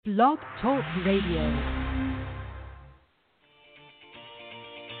Blog Talk Radio.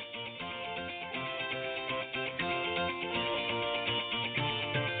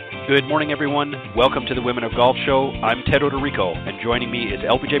 Good morning, everyone. Welcome to the Women of Golf Show. I'm Ted Odorico, and joining me is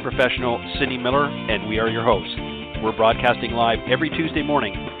LPGA professional Cindy Miller, and we are your hosts. We're broadcasting live every Tuesday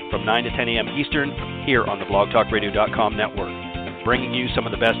morning from 9 to 10 a.m. Eastern here on the blogtalkradio.com network, bringing you some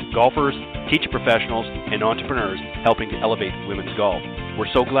of the best golfers, teacher professionals, and entrepreneurs helping to elevate women's golf. We're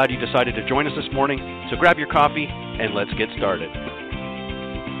so glad you decided to join us this morning, so grab your coffee and let's get started.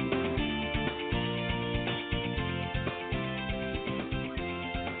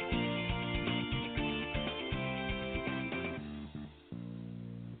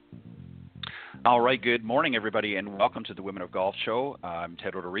 All right, good morning, everybody, and welcome to the Women of Golf Show. I'm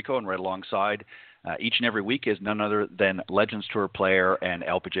Ted Odorico, and right alongside each and every week is none other than Legends Tour player and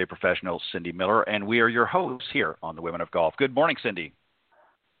LPGA professional Cindy Miller, and we are your hosts here on the Women of Golf. Good morning, Cindy.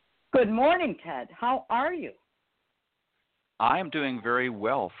 Good morning, Ted. How are you? I am doing very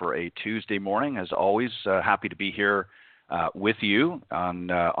well for a Tuesday morning. As always, happy to be here with you on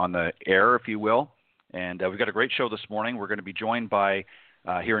the air, if you will. And we've got a great show this morning. We're going to be joined by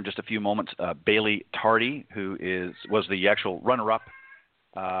here in just a few moments, Bailey Tardy, who was the actual runner-up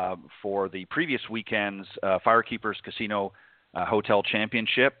for the previous weekend's Firekeepers Casino Hotel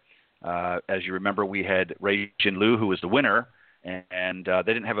Championship. As you remember, we had Ray Jin Liu, who was the winner, and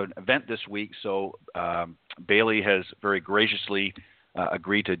they didn't have an event this week, so Bailey has very graciously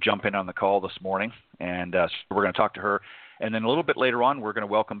agreed to jump in on the call this morning, and so we're going to talk to her. And then a little bit later on, we're going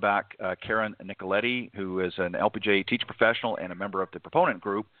to welcome back Karen Nicoletti, who is an LPGA teacher professional and a member of the proponent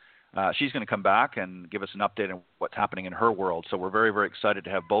group. She's going to come back and give us an update on what's happening in her world. So we're very, very excited to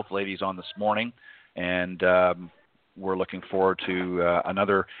have both ladies on this morning, and we're looking forward to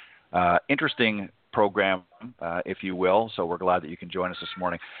another interesting program, if you will. So we're glad that you can join us this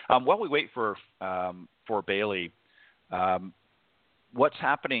morning. While we wait for Bailey, what's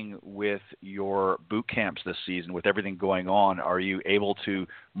happening with your boot camps this season with everything going on? Are you able to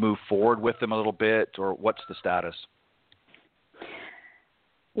move forward with them a little bit, or what's the status?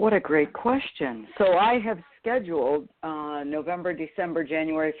 What a great question. So I have scheduled November, December,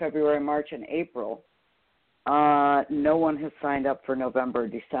 January, February, March, and April. No one has signed up for November,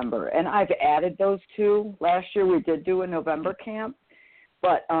 December. And I've added those two. Last year we did do a November camp,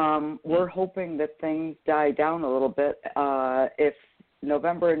 but we're hoping that things die down a little bit. If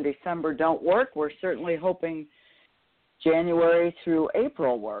November and December don't work, we're certainly hoping January through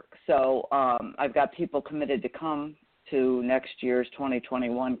April work. So I've got people committed to come to next year's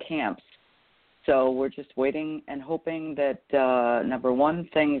 2021 camps. So we're just waiting and hoping that, number one,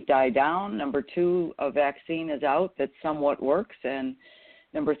 things die down. Number two, a vaccine is out that somewhat works. And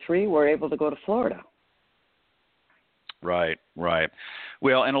number three, we're able to go to Florida. Right.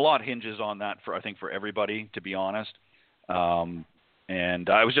 Well, and a lot hinges on that, I think, for everybody, to be honest. And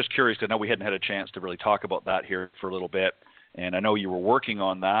I was just curious, because I know we hadn't had a chance to really talk about that here for a little bit. And I know you were working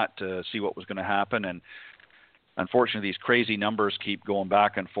on that to see what was going to happen. And unfortunately, these crazy numbers keep going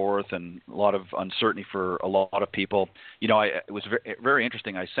back and forth, and a lot of uncertainty for a lot of people. You know, it was very, very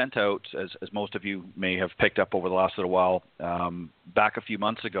interesting. I sent out, as most of you may have picked up over the last little while, back a few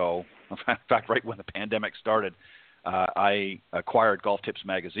months ago, in fact, right when the pandemic started, I acquired Golf Tips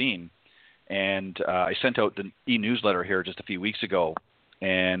magazine, and I sent out the e-newsletter here just a few weeks ago.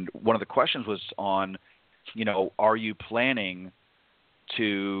 And one of the questions was on, you know, are you planning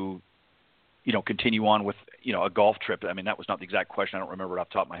to continue on with, a golf trip? I mean, that was not the exact question. I don't remember it off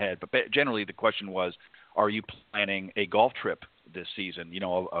the top of my head. But generally the question was, are you planning a golf trip this season,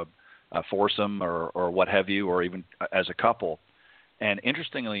 a foursome or what have you, or even as a couple? And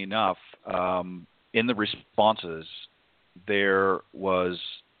interestingly enough, in the responses, there was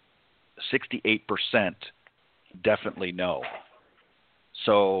 68% definitely no.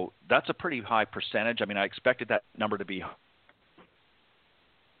 So that's a pretty high percentage. I mean, I expected that number to be,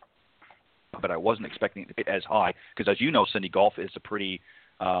 but I wasn't expecting it to be as high, because, as you know, Cindy, golf is a pretty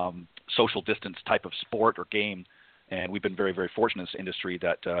social distance type of sport or game, and we've been very, very fortunate in this industry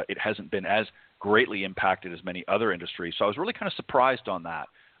that it hasn't been as greatly impacted as many other industries. So I was really kind of surprised on that.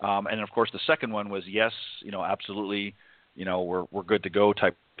 And of course, the second one was yes, absolutely, we're good to go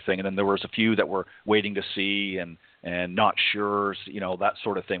type thing. And then there was a few that were waiting to see and not sure, that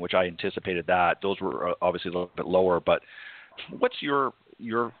sort of thing, which I anticipated that. Those were obviously a little bit lower. But what's your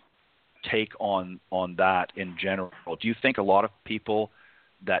take on that in general? Do you think a lot of people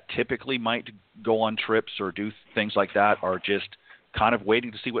that typically might go on trips or do things like that are just kind of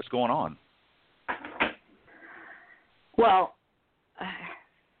waiting to see what's going on? Well,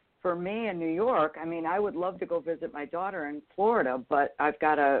 for me in New York, I mean, I would love to go visit my daughter in Florida, but I've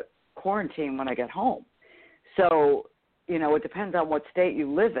got to quarantine when I get home. So, you know, it depends on what state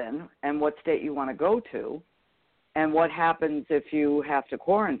you live in and what state you want to go to and what happens if you have to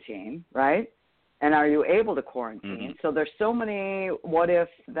quarantine, right? And are you able to quarantine? Mm-hmm. So there's so many what if,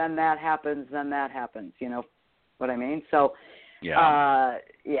 then that happens, you know what I mean? So, yeah,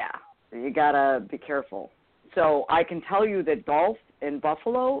 you got to be careful. So I can tell you that golf in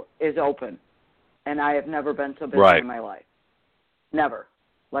Buffalo is open, and I have never been so busy in my life. Never.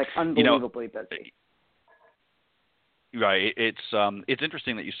 Like unbelievably busy. Right. It's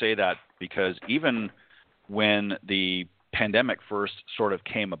interesting that you say that, because even when the pandemic first sort of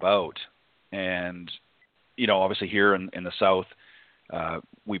came about, and, you know, obviously here in the South,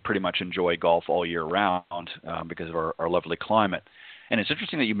 we pretty much enjoy golf all year round because of our lovely climate. And it's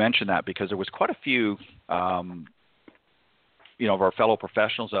interesting that you mentioned that, because there was quite a few, you know, of our fellow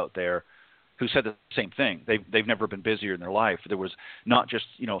professionals out there who said the same thing. They've never been busier in their life. There was not just,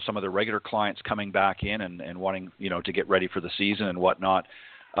 you know, some of the regular clients coming back in and wanting, you know, to get ready for the season and whatnot,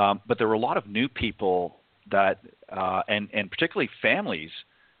 but there were a lot of new people that, and particularly families.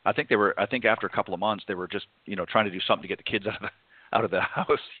 I think after a couple of months they were just, you know, trying to do something to get the kids out of the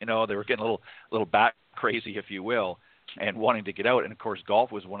house. You know, they were getting a little bat crazy, if you will, and wanting to get out. And of course,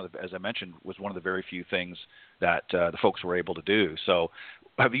 golf was one of the, as I mentioned, was one of the very few things that the folks were able to do. So,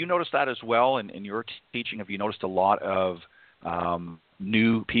 have you noticed that as well in your teaching? Have you noticed a lot of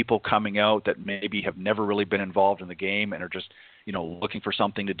new people coming out that maybe have never really been involved in the game and are just, you know, looking for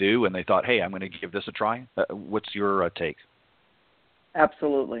something to do, and they thought, hey, I'm going to give this a try? What's your take?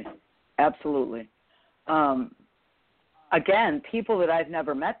 Absolutely. Again, people that I've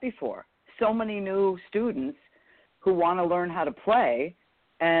never met before. So many new students who want to learn how to play,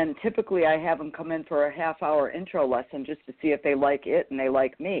 and typically I have them come in for a half-hour intro lesson just to see if they like it and they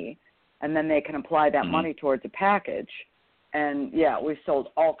like me, and then they can apply that money towards a package. And, yeah, we've sold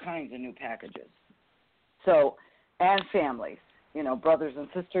all kinds of new packages. So, and families, you know, brothers and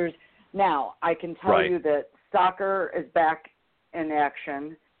sisters. Now, I can tell you that soccer is back in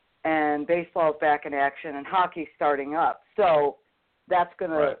action, and baseball is back in action, and hockey's starting up. So that's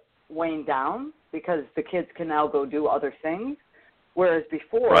going to wane down because the kids can now go do other things, whereas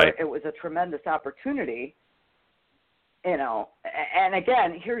before it was a tremendous opportunity, you know. And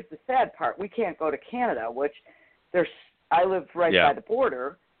again, here's the sad part. We can't go to Canada, which I live right by the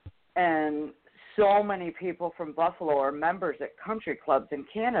border, and so many people from Buffalo are members at country clubs in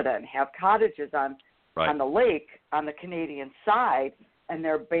Canada and have cottages on the lake on the Canadian side, and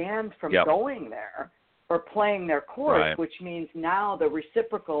they're banned from going there or playing their course, which means now the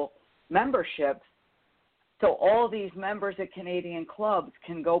reciprocal memberships. So all these members at Canadian clubs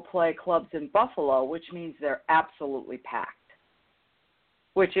can go play clubs in Buffalo, which means they're absolutely packed,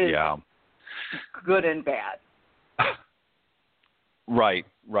 which is good and bad. Right,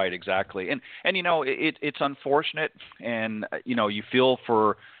 exactly. And you know, it's unfortunate, and you know, you feel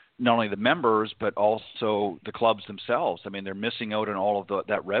for not only the members but also the clubs themselves. I mean, they're missing out on all of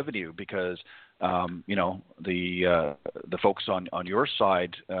that revenue because you know, the folks on your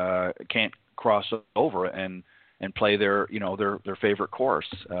side can't cross over and play their, you know, their favorite course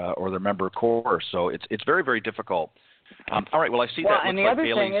or their member course. So it's very, very difficult. All right. Well, I see that. And the other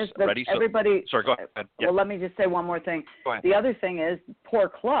thing is that everybody. Sorry, go ahead. Yeah. Well, let me just say one more thing. Go ahead. The other thing is, poor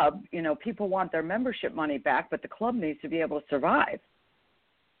club. You know, people want their membership money back, but the club needs to be able to survive.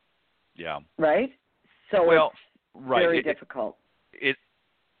 Yeah. Right. So it's very difficult.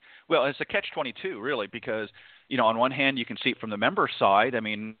 Well, it's a catch-22, really, because, you know, on one hand, you can see it from the member side. I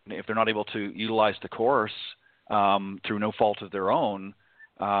mean, if they're not able to utilize the course through no fault of their own,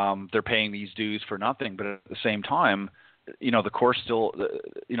 they're paying these dues for nothing. But at the same time, you know, the course still,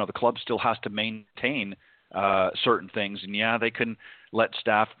 you know, the club still has to maintain certain things. And yeah, they can let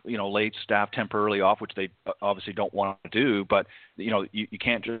staff, you know, lay staff temporarily off, which they obviously don't want to do. But you know, you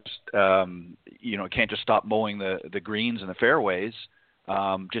can't just, you know, can't just stop mowing the greens and the fairways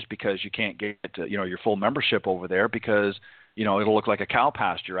just because you can't get, you know, your full membership over there, because you know it'll look like a cow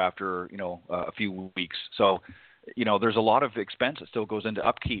pasture after, you know, a few weeks. So, you know, there's a lot of expense that still goes into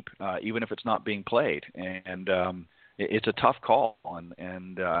upkeep, even if it's not being played. And it's a tough call,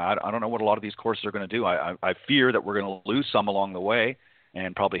 and I don't know what a lot of these courses are going to do. I fear that we're going to lose some along the way,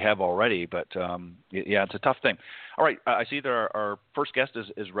 and probably have already. But yeah, it's a tough thing. All right, I see that our first guest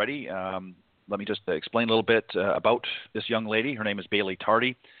is ready. Let me just explain a little bit about this young lady. Her name is Bailey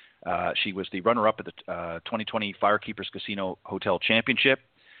Tardy. She was the runner-up at the 2020 Firekeepers Casino Hotel Championship,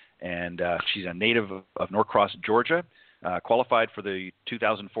 and she's a native of Norcross, Georgia. Qualified for the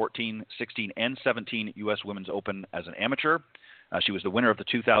 2014, 16, and 17 U.S. Women's Open as an amateur. She was the winner of the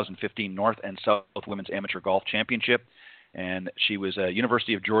 2015 North and South Women's Amateur Golf Championship, and she was a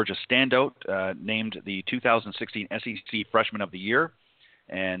University of Georgia standout, named the 2016 SEC Freshman of the Year,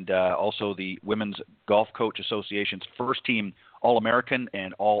 and also the Women's Golf Coach Association's first-team All-American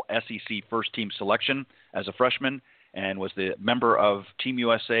and All-SEC first-team selection as a freshman, and was the member of Team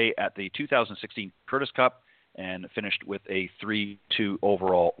USA at the 2016 Curtis Cup, and finished with a 3-2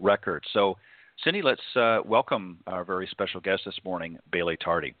 overall record. So, Cindy, let's welcome our very special guest this morning, Bailey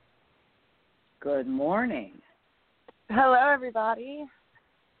Tardy. Good morning. Hello, everybody.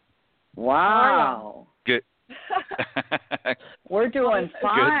 Wow. Good. We're doing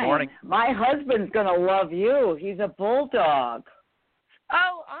fine. Good morning. My husband's going to love you. He's a bulldog.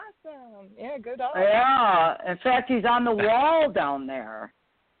 Oh, awesome. Yeah, go dog. Yeah. In fact, he's on the wall down there,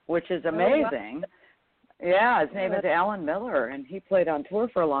 which is amazing. Yeah, his name is Alan Miller, and he played on tour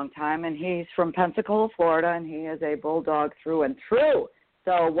for a long time, and he's from Pensacola, Florida, and he is a bulldog through and through.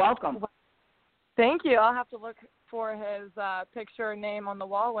 So welcome. Thank you. I'll have to look for his picture and name on the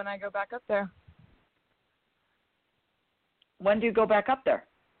wall when I go back up there. When do you go back up there?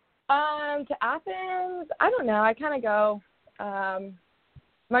 To Athens, I don't know. I kind of go.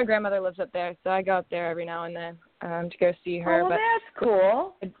 My grandmother lives up there, so I go up there every now and then to go see her. Oh, well, that's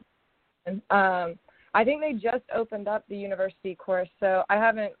cool. I think they just opened up the university course, so I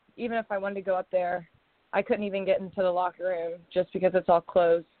haven't, even if I wanted to go up there, I couldn't even get into the locker room just because it's all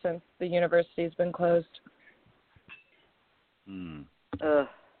closed since the university's been closed. Isn't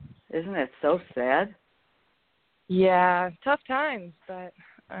it so sad? Yeah, tough times, but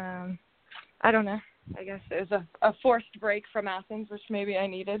I don't know. I guess it was a forced break from Athens, which maybe I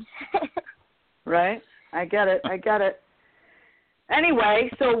needed. Right. I get it. Anyway,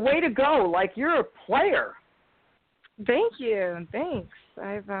 so way to go. Like, you're a player. Thank you. Thanks.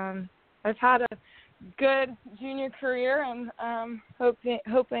 I've had a good junior career, and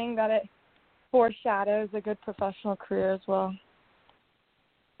hoping that it foreshadows a good professional career as well.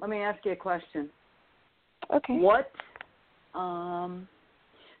 Let me ask you a question. Okay.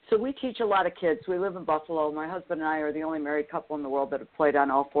 So we teach a lot of kids. We live in Buffalo. My husband and I are the only married couple in the world that have played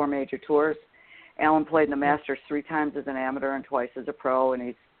on all 4 major tours. Alan played in the Masters 3 times as an amateur and twice as a pro, and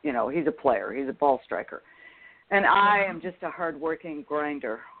he's a player. He's a ball striker. And I am just a hard-working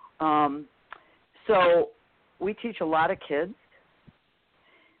grinder. So we teach a lot of kids.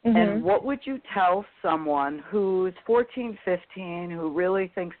 Mm-hmm. And what would you tell someone who's 14, 15, who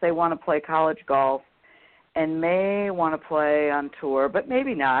really thinks they want to play college golf and may want to play on tour, but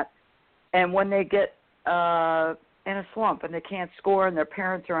maybe not, and when they get in a slump and they can't score and their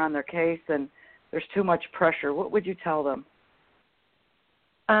parents are on their case and there's too much pressure, what would you tell them?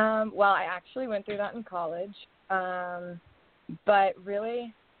 Well, I actually went through that in college, but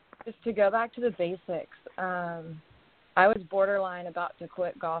really just to go back to the basics, I was borderline about to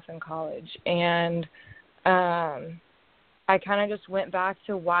quit golf in college, and I kind of just went back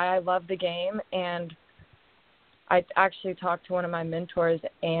to why I love the game, and I actually talked to one of my mentors,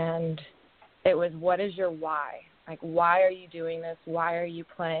 and it was, what is your why? Like, why are you doing this? Why are you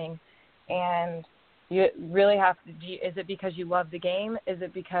playing? And you really have to, is it because you love the game? Is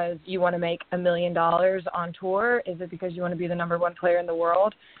it because you want to make $1 million on tour? Is it because you want to be the number 1 player in the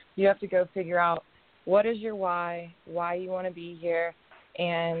world? You have to go figure out what is your why you want to be here,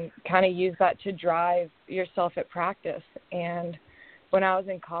 and kind of use that to drive yourself at practice. And when I was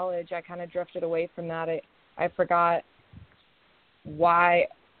in college, I kind of drifted away from that. I forgot why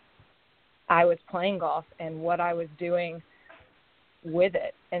I was playing golf and what I was doing with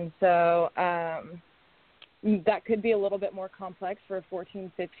it. And so that could be a little bit more complex for a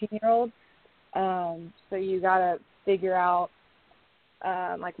 14, 15-year-old. So you got to figure out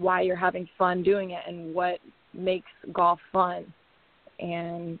like why you're having fun doing it and what makes golf fun.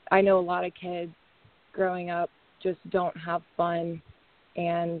 And I know a lot of kids growing up just don't have fun,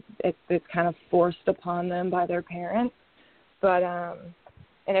 and it's kind of forced upon them by their parents. But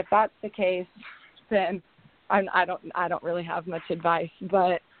and if that's the case, then I don't really have much advice.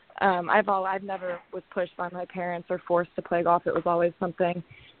 But I've never was pushed by my parents or forced to play golf. It was always something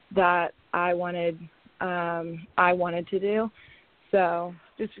that I wanted to do. So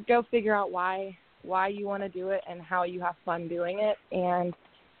just go figure out why you want to do it and how you have fun doing it, and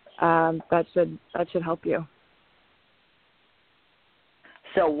that should help you.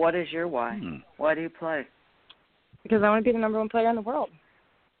 So what is your why? Why do you play? Because I want to be the number 1 player in the world.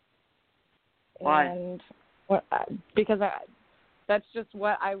 Why? And because that's just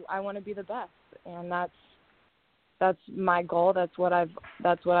what I want to be the best, and that's my goal. That's what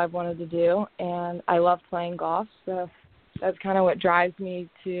I've wanted to do, and I love playing golf. So that's kind of what drives me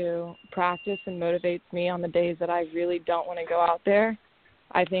to practice and motivates me on the days that I really don't want to go out there.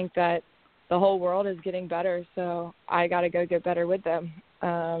 I think that the whole world is getting better, so I got to go get better with them.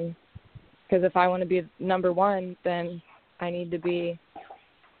 Because if I want to be number one, then I need to be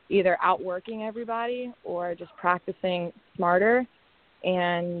either outworking everybody or just practicing smarter.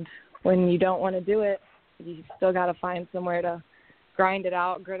 And when you don't want to do it, you still got to find somewhere to grind it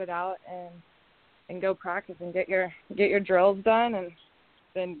out, grit it out, and go practice and get your drills done, and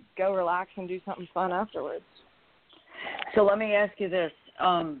then go relax and do something fun afterwards. So let me ask you this.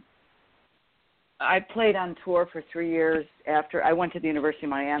 I played on tour for 3 years after I went to the University of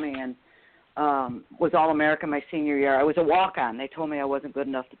Miami and was All-American my senior year. I was a walk-on. They told me I wasn't good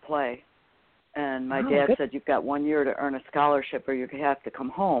enough to play. And my dad said, you've got 1 year to earn a scholarship or you have to come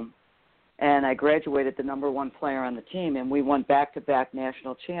home. And I graduated the number one player on the team, and we won back-to-back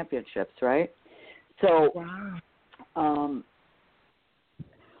national championships, right? So, and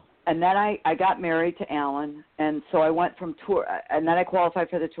then I got married to Alan, and so I went from tour, and then I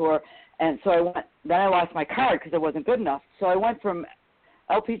qualified for the tour, and so then I lost my card because I wasn't good enough. So I went from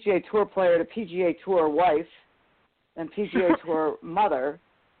LPGA Tour player to PGA Tour wife and PGA Tour mother,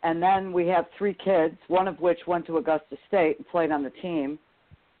 and then we have 3 kids, one of which went to Augusta State and played on the team.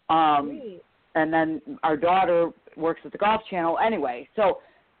 And then our daughter works at the Golf Channel. Anyway, so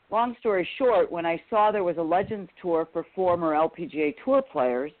long story short, when I saw there was a Legends Tour for former LPGA Tour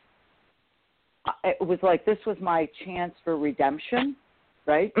players, it was like this was my chance for redemption,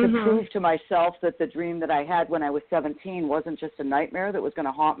 right? To prove to myself that the dream that I had when I was 17 wasn't just a nightmare that was going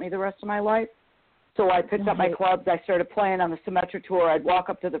to haunt me the rest of my life. So I picked up my clubs. I started playing on the Symetra Tour. I'd walk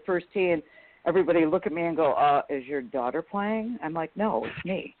up to the first tee, and everybody would look at me and go, is your daughter playing? I'm like, no, it's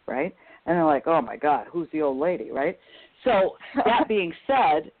me, right? And they're like, oh, my God, who's the old lady, right? So that being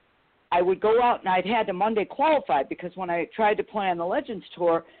said, I would go out, and I'd had to Monday qualify because when I tried to play on the Legends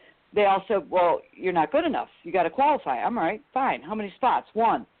Tour, they all said, well, you're not good enough. You got to qualify. I'm all right, fine. How many spots?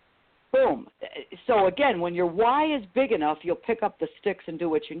 1. Boom. So, again, when your why is big enough, you'll pick up the sticks and do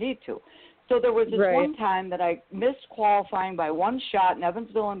what you need to. So there was this one time that I missed qualifying by 1 shot in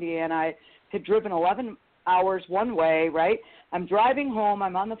Evansville, Indiana. I had driven 11 hours one way, right? I'm driving home.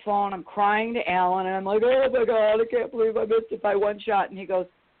 I'm on the phone. I'm crying to Alan, and I'm like, oh, my God, I can't believe I missed it by 1 shot. And he goes,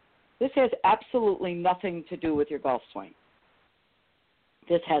 this has absolutely nothing to do with your golf swing.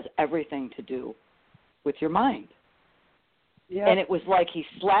 This has everything to do with your mind. Yep. And it was like he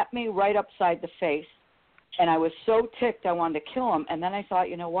slapped me right upside the face, and I was so ticked I wanted to kill him. And then I thought,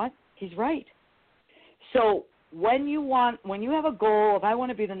 you know what? He's right. So when you have a goal of I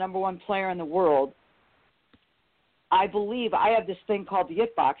want to be the number one player in the world, I believe I have this thing called the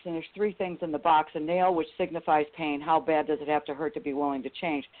it box, and there's 3 things in the box: a nail, which signifies pain. How bad does it have to hurt to be willing to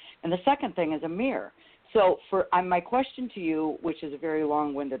change? And the second thing is a mirror. So my question to you, which is a very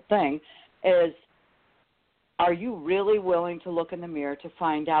long-winded thing, is are you really willing to look in the mirror to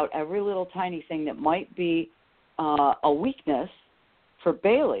find out every little tiny thing that might be a weakness for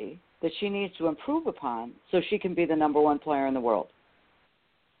Bailey that she needs to improve upon so she can be the number one player in the world?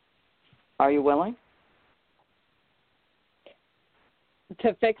 Are you willing?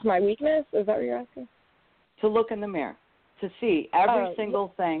 To fix my weakness? Is that what you're asking? To look in the mirror, to see every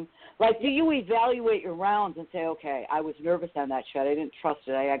single thing. Like, do you evaluate your rounds and say, okay, I was nervous on that shot. I didn't trust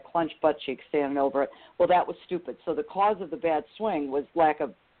it. I had clenched butt cheeks standing over it. Well, that was stupid. So the cause of the bad swing was lack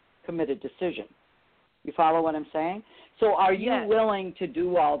of committed decision. You follow what I'm saying? So are you willing to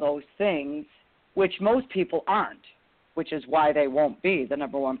do all those things, which most people aren't, which is why they won't be the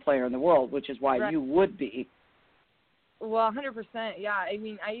number one player in the world, which is why you would be? Well, 100%, yeah. I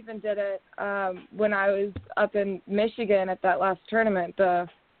mean, I even did it when I was up in Michigan at that last tournament. The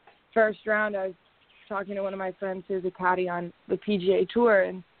first round, I was talking to one of my friends who's a caddy on the PGA Tour,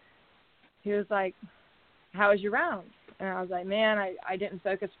 and he was like, how was your round? And I was like, man, I didn't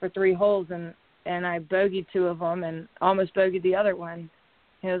focus for 3 holes, and I bogeyed 2 of them and almost bogeyed the other one.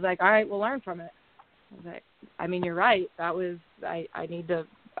 He was like, all right, we'll learn from it. I was like, I mean, you're right. That was I need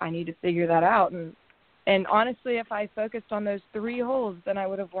to figure that out. And honestly, if I focused on those 3 holes, then I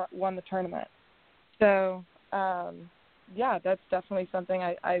would have won the tournament. So, yeah, that's definitely something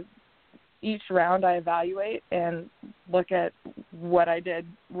I each round I evaluate and look at what I did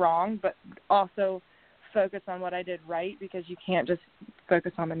wrong, but also focus on what I did right, because you can't just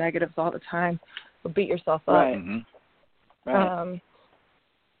focus on the negatives all the time or beat yourself up. Right. Mm-hmm. Right.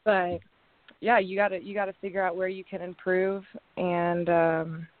 But yeah, you gotta figure out where you can improve, and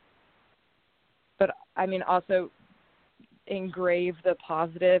but I mean also engrave the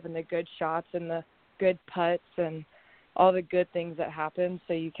positive and the good shots and the good putts and all the good things that happen,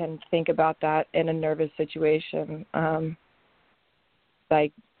 so you can think about that in a nervous situation.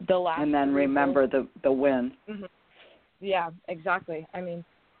 like the last. And then remember the win. Mm-hmm. Yeah, exactly. I mean,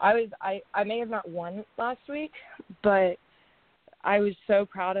 I may have not won last week, but I was so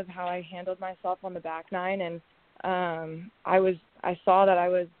proud of how I handled myself on the back nine, and I saw that I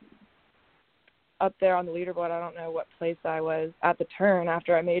was up there on the leaderboard. I don't know what place I was at the turn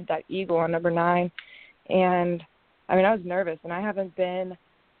after I made that eagle on number 9, and I mean, I was nervous, and I haven't been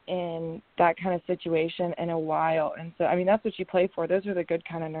in that kind of situation in a while, and so I mean, that's what you play for. Those are the good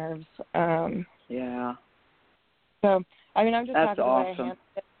kind of nerves. Yeah. So I mean, I'm just that's happy awesome.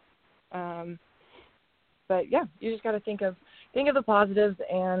 that I handled it. But yeah, you just got to think of the positives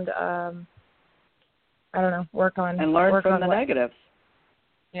and I don't know, work on and learn from on the negatives.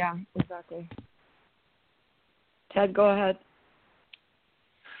 Yeah, exactly. Ted, go ahead.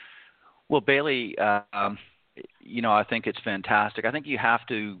 Well, Bailey, I think it's fantastic. I think you have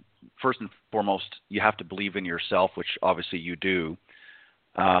to, first and foremost, you have to believe in yourself, which obviously you do.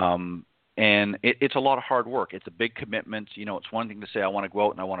 And it's a lot of hard work. It's a big commitment. It's one thing to say I want to go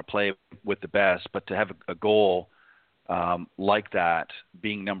out and I want to play with the best, but to have a goal like that,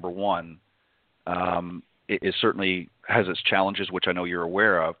 being number one, it certainly has its challenges, which I know you're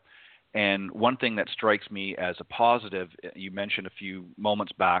aware of. And one thing that strikes me as a positive, you mentioned a few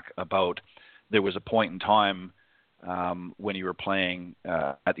moments back about there was a point in time when you were playing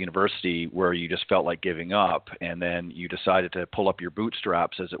at the university where you just felt like giving up, and then you decided to pull up your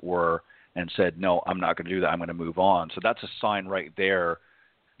bootstraps, as it were, and said, no, I'm not going to do that. I'm going to move on. So that's a sign right there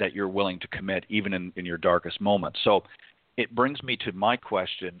that you're willing to commit even in your darkest moments. So it brings me to my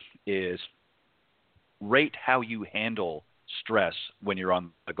question is, rate how you handle stress when you're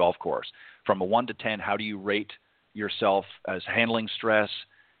on the golf course. From a 1 to 10, how do you rate yourself as handling stress,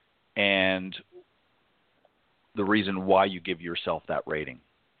 and the reason why you give yourself that rating?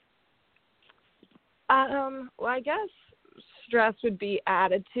 Well, I guess stress would be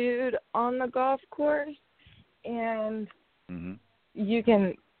attitude on the golf course, and you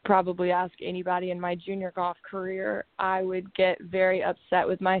can probably ask anybody in my junior golf career. I would get very upset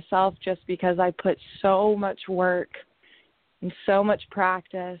with myself just because I put so much work and so much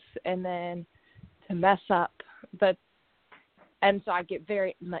practice, and then to mess up. And so I get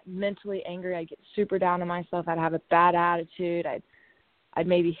very mentally angry. I get super down on myself. I'd have a bad attitude. I'd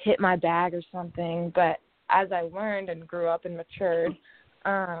maybe hit my bag or something. But as I learned and grew up and matured,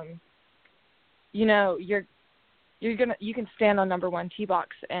 you can stand on number 1 tee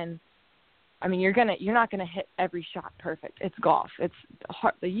box, and I mean you're not gonna hit every shot perfect. It's golf. It's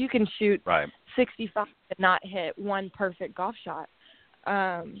hard. You can shoot 65 and not hit one perfect golf shot.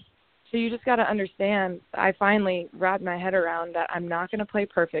 So you just got to understand, I finally wrapped my head around that I'm not going to play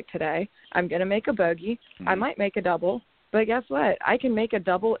perfect today. I'm going to make a bogey. I might make a double, but guess what? I can make a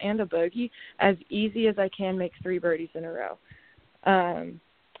double and a bogey as easy as I can make 3 birdies in a row.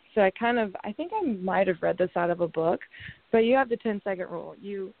 So I think I might have read this out of a book, but you have the 10-second rule.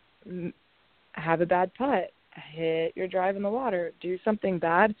 You have a bad putt, hit your drive in the water, do something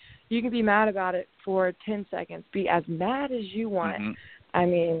bad. You can be mad about it for 10 seconds. Be as mad as you want. I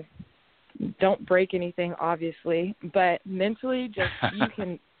mean, don't break anything, obviously, but mentally, just you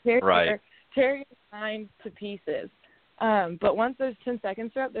can tear your mind to pieces. But once those 10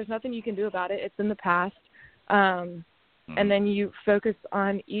 seconds are up, there's nothing you can do about it. It's in the past. And then you focus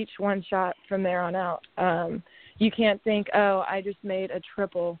on each one shot from there on out. You can't think, oh, I just made a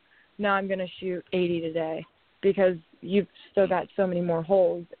triple. Now I'm going to shoot 80 today, because you've still got so many more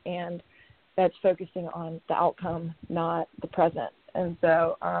holes, and that's focusing on the outcome, not the present. And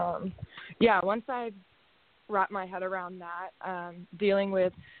so, once I wrap my head around that, dealing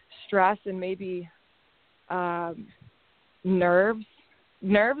with stress and maybe nerves-wise,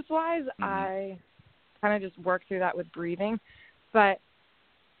 I kind of just work through that with breathing. But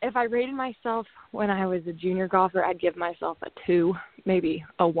if I rated myself when I was a junior golfer, I'd give myself a 2, maybe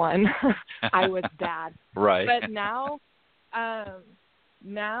a 1. I was bad. Right. But now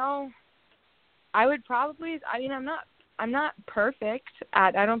I would probably, I'm not perfect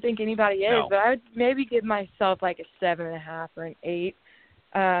I don't think anybody is, but I would maybe give myself like a 7.5 or an 8.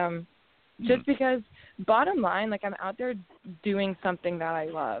 Just because, bottom line, like, I'm out there doing something that I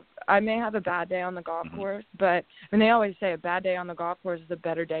love. I may have a bad day on the golf course, but they always say a bad day on the golf course is a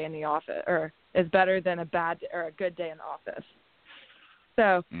better day in the office, or is better than a bad or a good day in the office.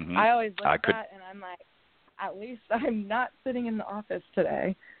 So I always look at that, and I'm like, at least I'm not sitting in the office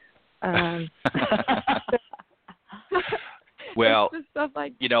today. Well, stuff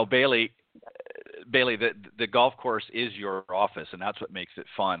like Bailey, the golf course is your office, and that's what makes it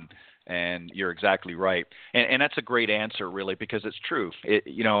fun. And you're exactly right. And that's a great answer, really, because it's true.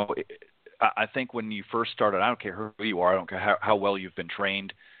 I think when you first started, I don't care who you are, I don't care how well you've been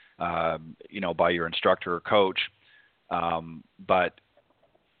trained, by your instructor or coach. But,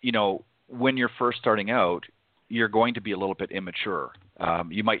 when you're first starting out, you're going to be a little bit immature.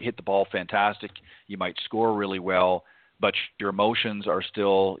 You might hit the ball fantastic. You might score really well, but your emotions are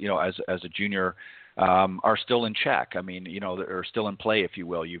still, as a junior, are still in check. I mean, are still in play, if you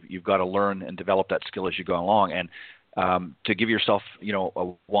will. You've got to learn and develop that skill as you go along. And to give yourself,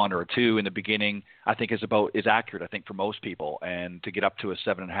 a 1 or a 2 in the beginning, I think is accurate, I think, for most people. And to get up to a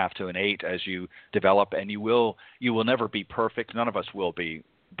 7.5 to an 8 as you develop, and you will never be perfect. None of us will be.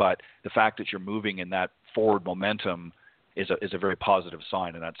 But the fact that you're moving in that forward momentum is a very positive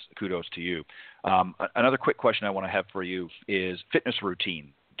sign, and that's kudos to you. Another quick question I want to have for you is fitness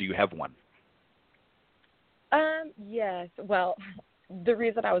routine. Do you have one? Yes. Well, the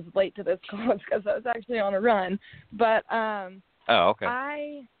reason I was late to this call is because I was actually on a run. But oh, okay.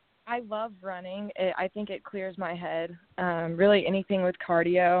 I love running. I think it clears my head. Really anything with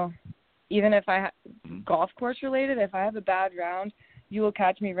cardio, even if golf course related, if I have a bad round, you will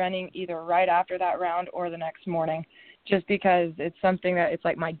catch me running either right after that round or the next morning, just because it's something that it's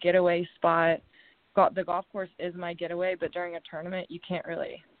like my getaway spot. The golf course is my getaway, but during a tournament, you can't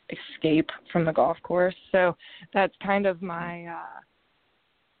really escape from the golf course. So that's kind of my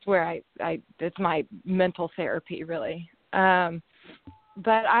where it's my mental therapy, really.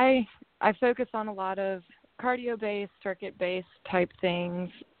 But I focus on a lot of cardio-based, circuit-based type things.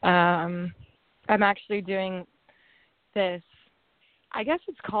 I'm actually doing this, I guess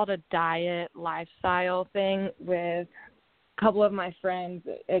it's called a diet lifestyle thing with a couple of my friends.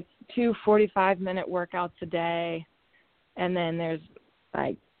 It's 2 45-minute workouts a day, and then there's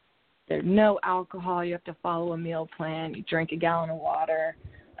no alcohol. You have to follow a meal plan. You drink a gallon of water.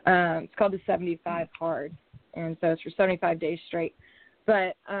 It's called the 75 Hard, and so it's for 75 days straight.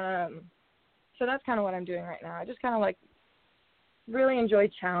 But so that's kind of what I'm doing right now. I just kind of really enjoy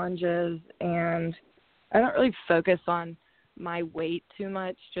challenges, and I don't really focus on my weight too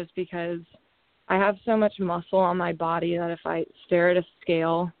much, just because I have so much muscle on my body that if I stare at a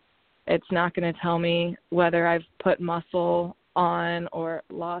scale, it's not going to tell me whether I've put muscle on or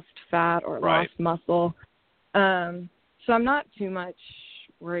lost fat or right. lost muscle. So I'm not too much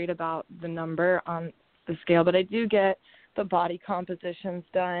worried about the number on the scale, but I do get the body compositions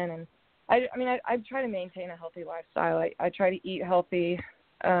done. And I try to maintain a healthy lifestyle. I try to eat healthy.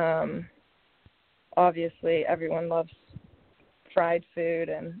 Obviously everyone loves fried food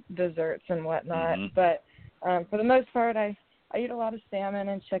and desserts and whatnot, mm-hmm. but for the most part, I eat a lot of salmon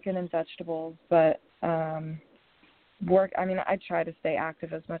and chicken and vegetables, but I try to stay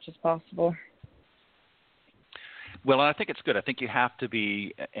active as much as possible. Well, I think it's good. I think you have to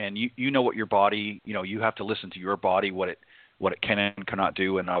be, and you know what your body, you have to listen to your body, what it can and cannot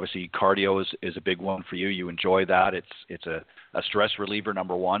do, and obviously cardio is a big one for you. You enjoy that. It's a stress reliever,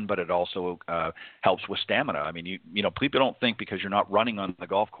 number one, but it also helps with stamina. I mean, people don't think because you're not running on the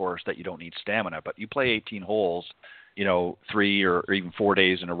golf course that you don't need stamina, but you play 18 holes, 3 or even 4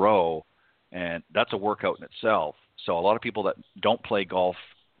 days in a row, and that's a workout in itself. So a lot of people that don't play golf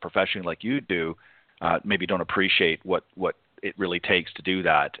professionally like you do maybe don't appreciate what it really takes to do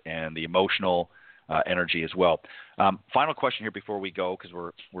that, and the emotional energy as well. Final question here before we go,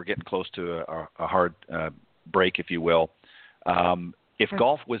 because we're getting close to a hard break, if you will. If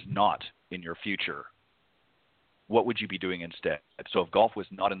golf was not in your future, what would you be doing instead? So if golf was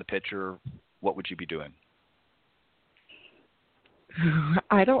not in the picture, what would you be doing?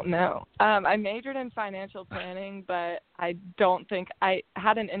 I don't know. I majored in financial planning, but I don't think I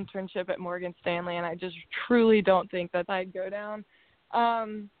had an internship at Morgan Stanley, and I just truly don't think that I'd go down.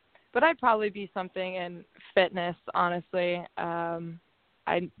 But I'd probably be something in fitness, honestly.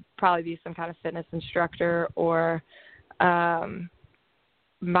 I'd probably be some kind of fitness instructor, or my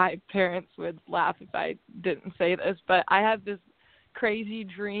parents would laugh if I didn't say this, but I have this crazy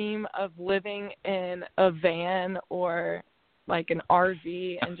dream of living in a van or like an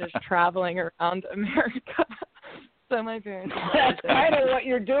RV and just traveling around America. So my parents. That's kind of what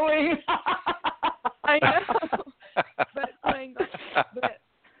you're doing. I know. But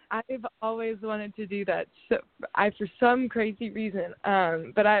I've always wanted to do that. So for some crazy reason.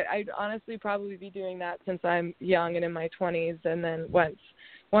 But I'd honestly probably be doing that since I'm young and in my 20s. And then once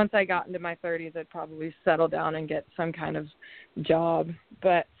I got into my 30s, I'd probably settle down and get some kind of job.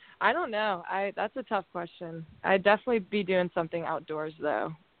 But I don't know. That's a tough question. I'd definitely be doing something outdoors,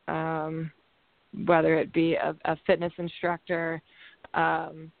 though, whether it be a fitness instructor,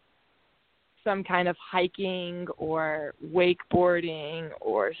 some kind of hiking or wakeboarding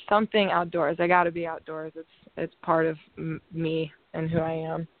or something outdoors. I got to be outdoors. It's part of me and who I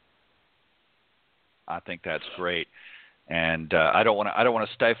am. I think that's great. And I don't want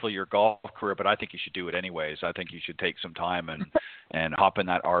to stifle your golf career, but I think you should do it anyways. I think you should take some time and hop in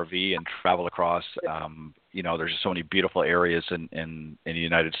that RV and travel across. There's just so many beautiful areas in the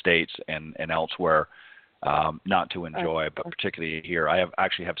United States and elsewhere, not to enjoy, but particularly here. I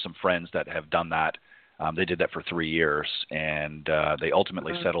actually have some friends that have done that. They did that for 3 years, and they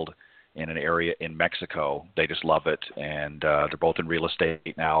ultimately settled in an area in Mexico. They just love it, and they're both in real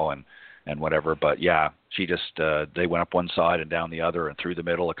estate now and whatever. But yeah, she just they went up one side and down the other and through the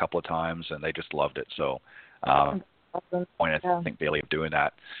middle a couple of times, and they just loved it. So point I think Bailey of doing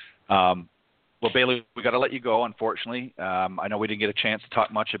that. Well, Bailey, we got to let you go, unfortunately. I know we didn't get a chance to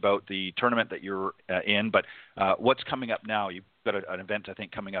talk much about the tournament that you're in, but what's coming up now? You've got an event, I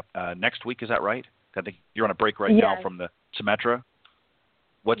think, coming up next week. Is that right? I think you're on a break right now from the Symetra.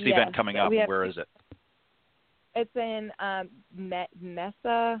 What's the event coming up? Where is it? It's in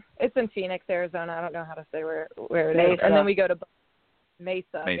Mesa. It's in Phoenix, Arizona. I don't know how to say where it is. And then we go to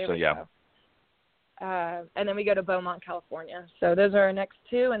Mesa. Yeah. And then we go to Beaumont, California. So those are our next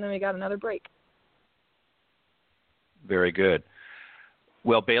two, and then we got another break. Very good.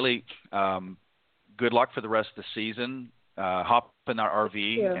 Well, Bailey, good luck for the rest of the season. Hop in our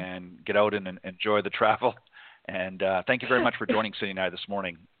RV and get out and enjoy the travel. And thank you very much for joining Cindy and I this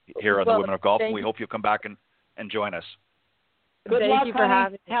morning here on the Women of Golf. We hope you'll come back and join us. Good luck, you for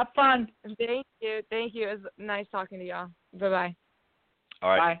having me. Have fun. Thank you. It was nice talking to y'all. Bye-bye. All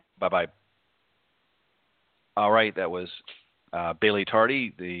right. Bye-bye. All right. That was Bailey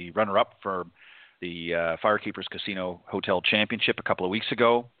Tardy, the runner-up for the Firekeepers Casino Hotel Championship a couple of weeks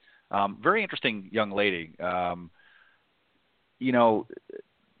ago. Very interesting young lady.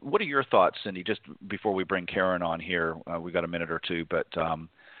 What are your thoughts, Cindy, just before we bring Karen on here? We've got a minute or two, but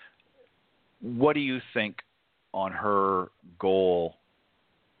what do you think on her goal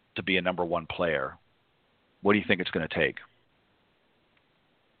to be a number one player? What do you think it's going to take?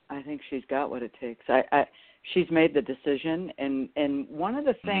 I think she's got what it takes. She's made the decision, and one of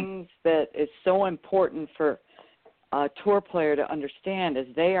the things that is so important for a tour player to understand is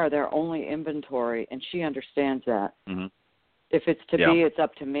they are their only inventory, and she understands that. Mm-hmm. If it's to be, it's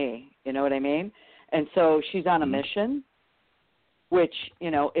up to me. You know what I mean? And so she's on a mission, which,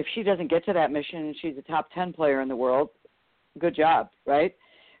 if she doesn't get to that mission and she's a top 10 player in the world, good job, right?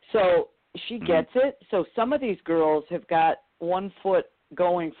 So she gets it. So some of these girls have got 1 foot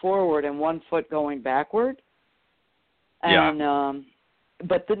going forward and 1 foot going backward. And,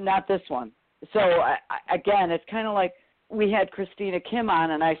 but not this one. So, again, it's kind of like we had Christina Kim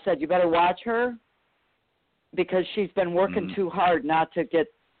on, and I said, you better watch her, because she's been working too hard not to get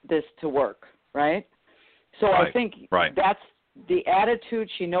this to work, right? So I think that's the attitude.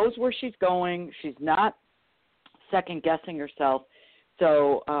 She knows where she's going. She's not second-guessing herself.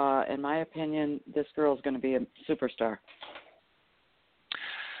 So, in my opinion, this girl is going to be a superstar.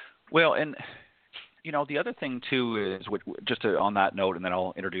 Well, and, the other thing, too, is just on that note, and then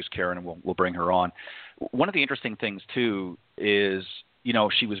I'll introduce Karen and we'll bring her on. One of the interesting things, too, is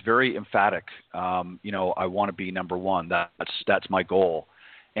she was very emphatic. I want to be number one. That's my goal.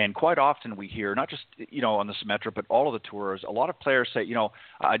 And quite often we hear, not just, on the Symetra, but all of the tours, a lot of players say,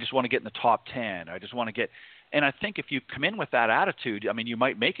 I just want to get in the top 10. I just want to get – and I think if you come in with that attitude, you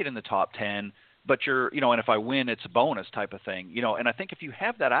might make it in the top 10, but you're, and if I win, it's a bonus type of thing. And I think if you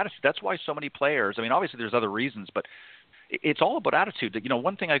have that attitude, that's why so many players – obviously there's other reasons, but it's all about attitude.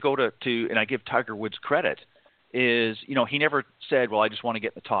 One thing I go to and I give Tiger Woods credit – is, he never said, well, I just want to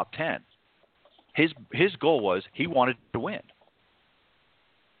get in the top 10. His goal was he wanted to win.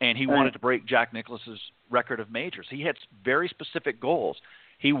 And he wanted to break Jack Nicklaus's record of majors. He had very specific goals.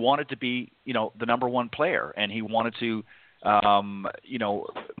 He wanted to be, the number one player, and he wanted to,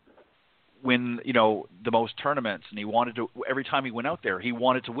 win, the most tournaments, and he wanted to, every time he went out there, he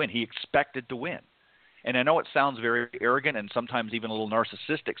wanted to win. He expected to win. And I know it sounds very arrogant and sometimes even a little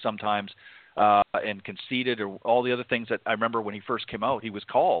narcissistic sometimes, and conceited, or all the other things that I remember when he first came out, he was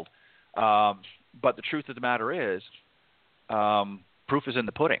called. But the truth of the matter is, proof is in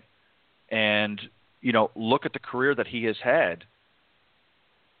the pudding. And, look at the career that he has had.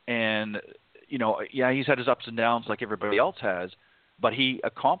 And, he's had his ups and downs like everybody else has, but he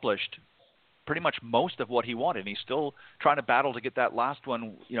accomplished pretty much most of what he wanted. And he's still trying to battle to get that last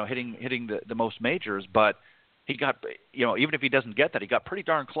one, hitting the most majors. But he got, even if he doesn't get that, he got pretty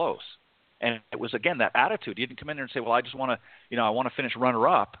darn close. And it was, again, that attitude. He didn't come in there and say, well, I just want to, I want to finish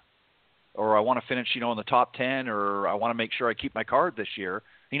runner-up, or I want to finish, in the top 10, or I want to make sure I keep my card this year.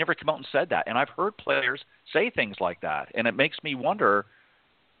 He never came out and said that. And I've heard players say things like that. And it makes me wonder,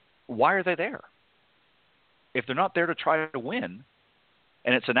 why are they there? If they're not there to try to win,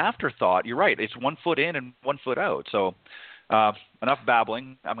 and it's an afterthought. You're right. It's 1 foot in and 1 foot out. So enough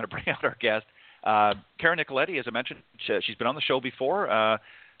babbling. I'm going to bring out our guest. Karen Nicoletti, as I mentioned, she's been on the show before.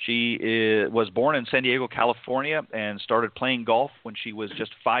 She was born in San Diego, California, and started playing golf when she was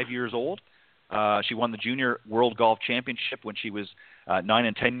just 5 years old. She won the Junior World Golf Championship when she was 9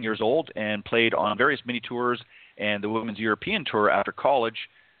 and 10 years old, and played on various mini tours and the Women's European Tour after college,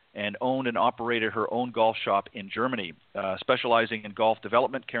 and owned and operated her own golf shop in Germany. Specializing in golf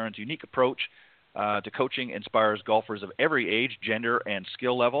development, Karen's unique approach to coaching inspires golfers of every age, gender, and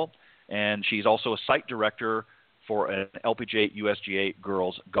skill level. And she's also a site director for an LPGA USGA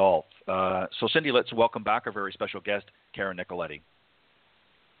Girls Golf. So, Cindy, let's welcome back our very special guest, Karen Nicoletti.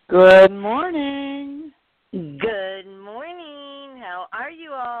 Good morning. Good morning. How are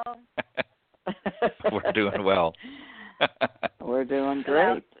you all? We're doing well. We're doing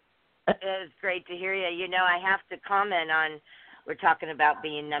great. It's great to hear you. You know, I have to comment on, we're talking about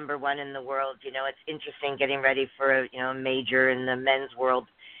being number one in the world. You know, it's interesting getting ready for a major in the men's world.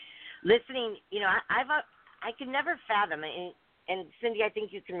 Listening, I could never fathom, and Cindy, I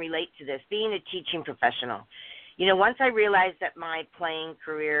think you can relate to this, being a teaching professional. You know, once I realized that my playing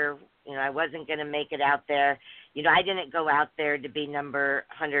career, I wasn't going to make it out there, I didn't go out there to be number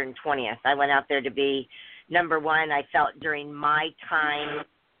 120th. I went out there to be number one. I felt during my time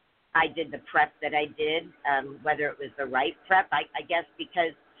I did the prep that I did, whether it was the right prep, I guess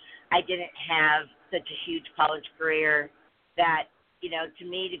because I didn't have such a huge college career that, to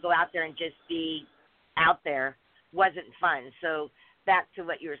me to go out there and just be out there wasn't fun. So back to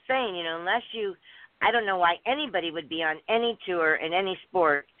what you were saying, unless I don't know why anybody would be on any tour in any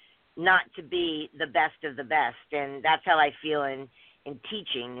sport not to be the best of the best. And that's how I feel in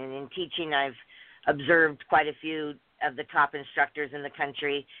teaching. And in teaching, I've observed quite a few of the top instructors in the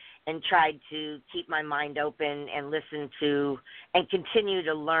country and tried to keep my mind open and listen to and continue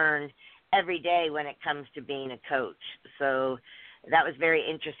to learn every day when it comes to being a coach. So that was very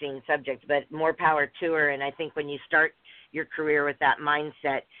interesting subject, but more power to her. And I think when you start your career with that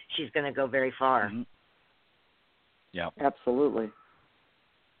mindset, she's going to go very far. Mm-hmm. Yeah, absolutely.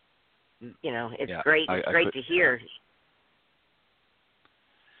 It's great. It's great to hear.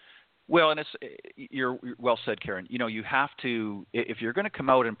 Well, and you're well said, Karen. You have to, if you're going to come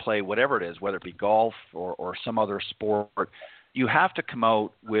out and play whatever it is, whether it be golf or some other sport, you have to come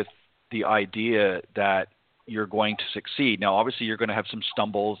out with the idea that you're going to succeed. Now, obviously, you're going to have some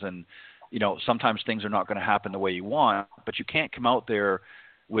stumbles, and sometimes things are not going to happen the way you want. But you can't come out there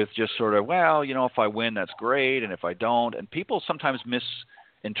with just sort of, if I win, that's great, and if I don't, and people sometimes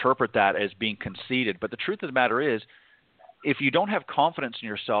misinterpret that as being conceited. But the truth of the matter is, if you don't have confidence in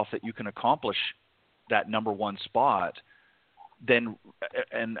yourself that you can accomplish that number one spot, then,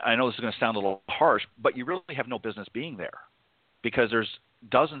 and I know this is going to sound a little harsh, but you really have no business being there, because there's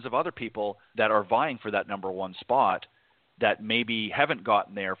dozens of other people that are vying for that number one spot that maybe haven't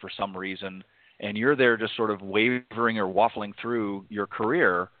gotten there for some reason, and you're there just sort of wavering or waffling through your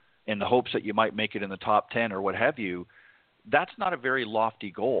career in the hopes that you might make it in the top 10 or what have you. That's not a very lofty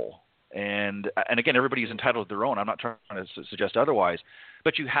goal. And again, everybody's entitled to their own. I'm not trying to suggest otherwise,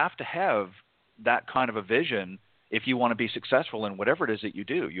 but you have to have that kind of a vision if you want to be successful in whatever it is that you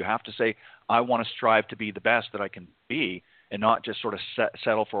do. You have to say, I want to strive to be the best that I can be, and not just sort of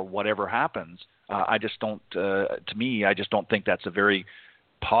settle for whatever happens. I just don't think that's a very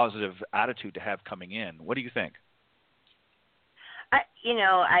positive attitude to have coming in. What do you think?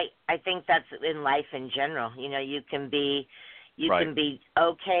 I think that's in life in general. You can be right. can be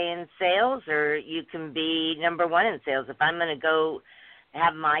okay in sales, or you can be number one in sales. If I'm going to go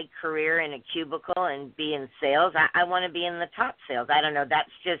have my career in a cubicle and be in sales, I want to be in the top sales. I don't know. That's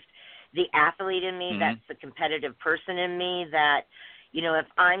just the athlete in me. Mm-hmm. That's the competitive person in me that, if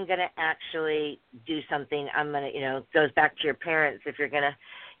I'm going to actually do something, I'm going to, goes back to your parents. If you're going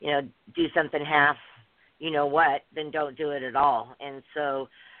to, do something half, then don't do it at all. And so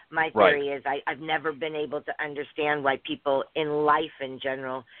my theory is I've never been able to understand why people in life in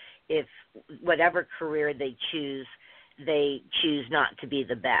general, if whatever career they choose not to be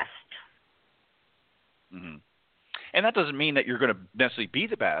the best. Mm-hmm. And that doesn't mean that you're going to necessarily be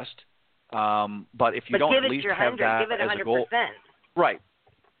the best, but if you don't at least have that give it 100%. As a goal.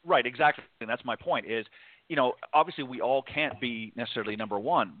 Right, exactly. And that's my point is, obviously we all can't be necessarily number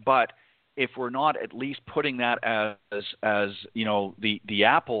one, but if we're not at least putting that as the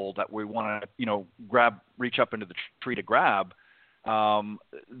apple that we want to, reach up into the tree to grab,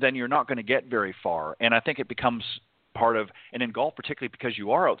 then you're not going to get very far. And I think it becomes part of, and in golf particularly because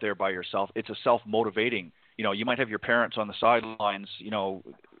you are out there by yourself, it's a self-motivating. You might have your parents on the sidelines,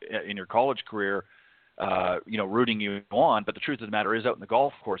 in your college career, rooting you on. But the truth of the matter is, out in the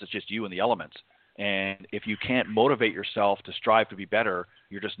golf course, it's just you and the elements. And if you can't motivate yourself to strive to be better,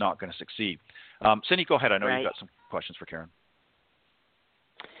 you're just not going to succeed. Cindy, go ahead. I know you've got some questions for Karen.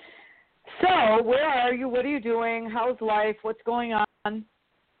 So, where are you? What are you doing? How's life? What's going on?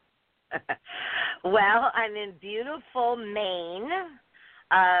 Well, I'm in beautiful Maine.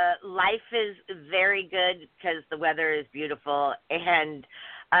 Life is very good because the weather is beautiful, and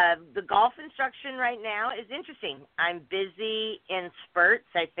the golf instruction right now is interesting. I'm busy in spurts.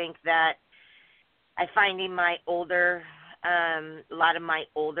 I think that I'm finding a lot of my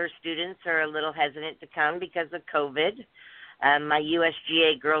older students are a little hesitant to come because of COVID. My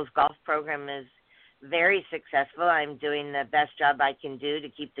USGA girls golf program is very successful. I'm doing the best job I can do to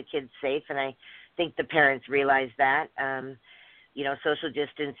keep the kids safe, and I think the parents realize that. Social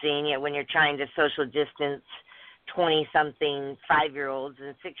distancing, when you're trying to social distance 20-something 5-year-olds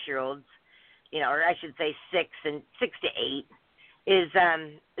and 6-year-olds, or I should say 6 to 8, is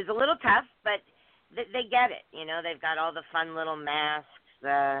a little tough, but they get it. They've got all the fun little masks.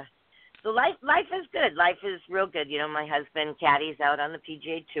 So life is good. Life is real good. My husband, Caddy's out on the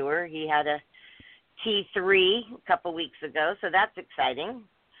PGA Tour. He had a T3 a couple weeks ago, so that's exciting.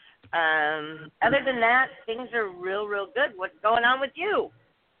 Other than that, things are real good. What's going on with you?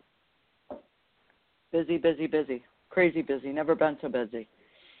 Busy. Crazy busy. Never been so busy.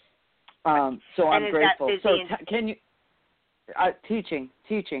 So I'm grateful. So can you teaching,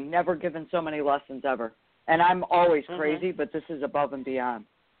 never given so many lessons ever. And I'm always crazy, but this is above and beyond.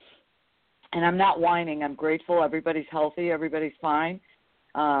 And I'm not whining. I'm grateful. Everybody's healthy. Everybody's fine.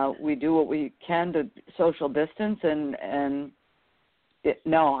 We do what we can to social distance, I'm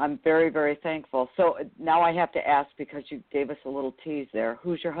very, very thankful. So now I have to ask, because you gave us a little tease there,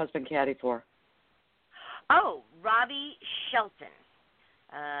 who's your husband caddy for? Oh, Robbie Shelton.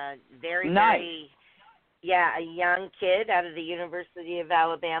 Very, nice. a young kid out of the University of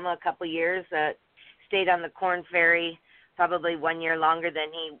Alabama, a couple years, stayed on the Corn Ferry probably 1 year longer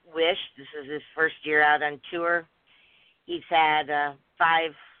than he wished. This is his first year out on tour. He's had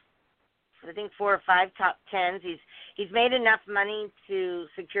 4 or 5 top 10s. He's made enough money to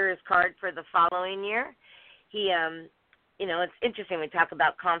secure his card for the following year. He, it's interesting. We talk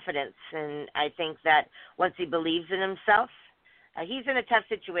about confidence, and I think that once he believes in himself, he's in a tough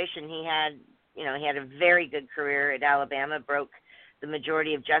situation. He had a very good career at Alabama, broke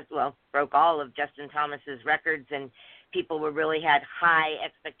all of Justin Thomas's records, and people really had high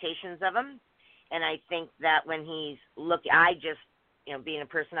expectations of him. And I think that when he's being a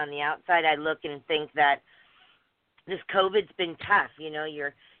person on the outside, I look and think that this COVID's been tough.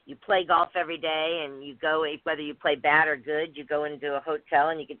 You play golf every day, and you go, whether you play bad or good, you go into a hotel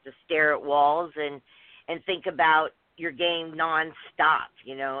and you get to stare at walls and think about your game nonstop,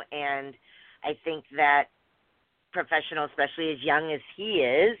 and I think that professional, especially as young as he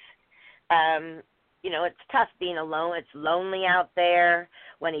is, it's tough being alone. It's lonely out there.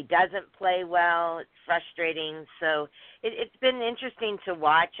 When he doesn't play well, it's frustrating. So it's been interesting to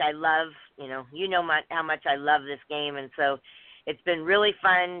watch. I love, how much I love this game. And so it's been really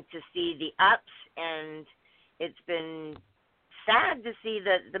fun to see the ups, and it's been sad to see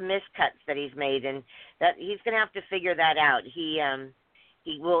the miscuts that he's made, and that he's going to have to figure that out. He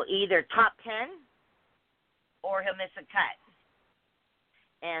will either top 10 or he'll miss a cut.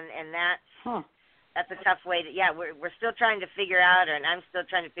 And that's that's a tough way to, we're still trying to figure out, and I'm still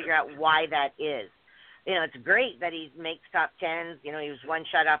trying to figure out why that is. It's great that he makes top 10s. He was one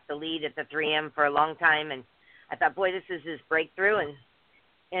shot off the lead at the 3M for a long time, and I thought, boy, this is his breakthrough,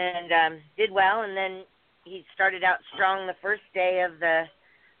 and did well. And then he started out strong the first day of the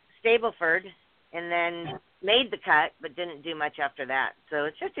Stableford, and then made the cut, but didn't do much after that. So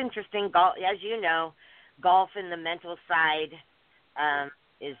it's just interesting. Golf, as you know, golf in the mental side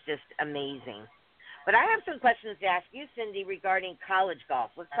is just amazing. But I have some questions to ask you, Cindy, regarding college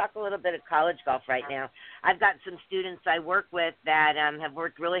golf. Let's talk a little bit of college golf right now. I've got some students I work with that have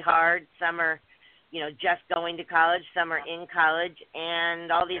worked really hard. Some are, just going to college. Some are in college.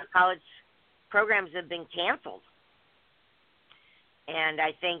 And all these college programs have been canceled. And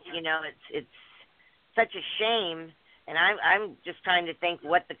I think, it's such a shame. And I'm just trying to think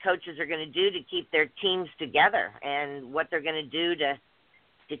what the coaches are going to do to keep their teams together, and what they're going to do to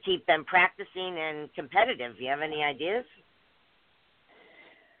keep them practicing and competitive. Do you have any ideas?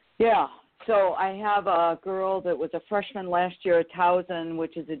 Yeah. So I have a girl that was a freshman last year at Towson,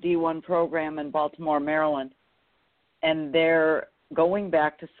 which is a D1 program in Baltimore, Maryland. And they're going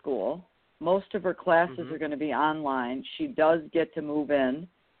back to school. Most of her classes are going to be online. She does get to move in.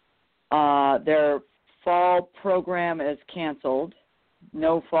 Their fall program is canceled.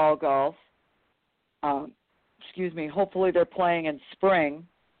 No fall golf. hopefully they're playing in spring.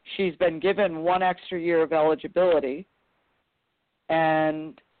 She's been given 1 extra year of eligibility,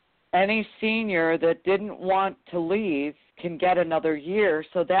 and any senior that didn't want to leave can get another year.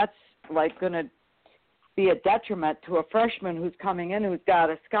 So that's like going to be a detriment to a freshman who's coming in who's got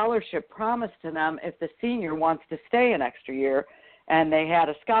a scholarship promised to them if the senior wants to stay an extra year and they had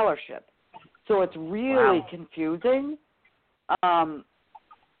a scholarship. So it's really confusing.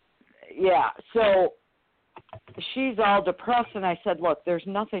 So she's all depressed, and I said, look, there's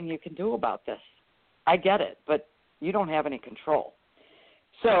nothing you can do about this. I get it, but you don't have any control.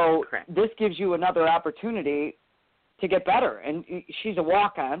 So this gives you another opportunity to get better. And she's a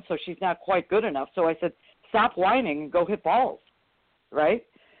walk-on, so she's not quite good enough. So I said, stop whining and go hit balls, right?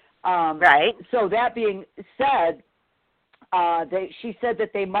 So that being said, she said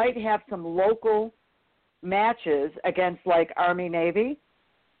that they might have some local matches against, like, Army-Navy,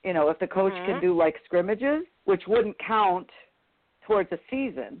 if the coach can do, like, scrimmages, which wouldn't count towards a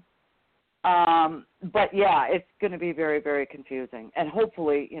season. But, it's going to be very, very confusing. And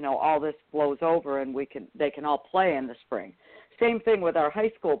hopefully, all this blows over and they can all play in the spring. Same thing with our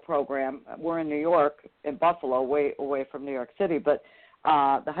high school program. We're in New York, in Buffalo, way away from New York City. But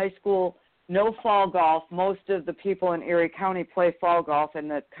the high school, no fall golf. Most of the people in Erie County play fall golf, and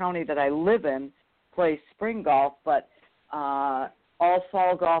the county that I live in plays spring golf. But all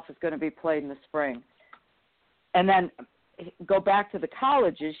fall golf is going to be played in the spring. And then go back to the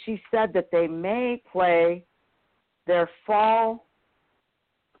colleges. She said that they may play their fall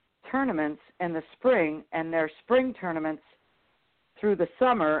tournaments in the spring and their spring tournaments through the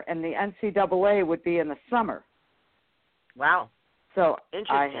summer, and the NCAA would be in the summer. Wow. So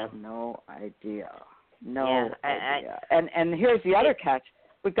I have no idea. No idea. And here's the other catch.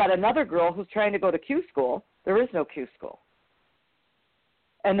 We've got another girl who's trying to go to Q school. There is no Q school.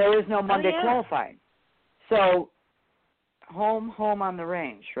 And there is no Monday qualifying. So home on the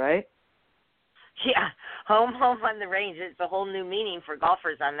range, right? Yeah, home on the range. It's a whole new meaning for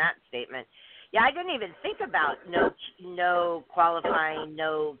golfers on that statement. Yeah, I didn't even think about no qualifying,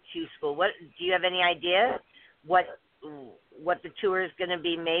 no Q school. What do you have any idea what the tour is going to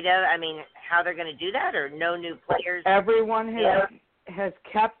be made of? I mean, how they're going to do that, or no new players? Everyone has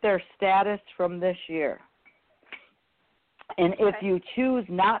kept their status from this year. And if you choose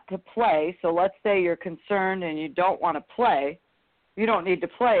not to play, so let's say you're concerned and you don't want to play, you don't need to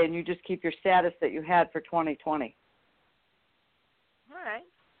play, and you just keep your status that you had for 2020. All right.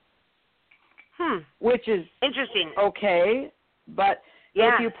 Which is interesting. Okay, but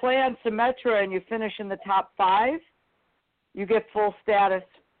if you play on Symetra and you finish in the top 5, you get full status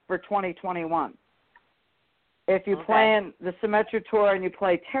for 2021. If you play in the Symetra Tour and you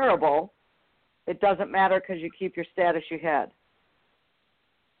play terrible, it doesn't matter because you keep your status you had.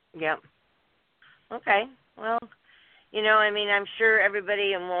 Yep. Okay. Well, I'm sure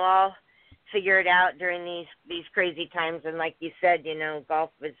everybody, and we'll all figure it out during these crazy times. And like you said,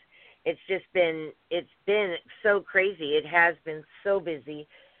 golf it's been so crazy. It has been so busy,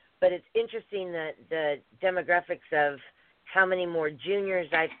 but it's interesting that the demographics of how many more juniors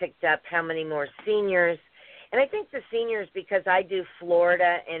I've picked up, how many more seniors. And I think the seniors, because I do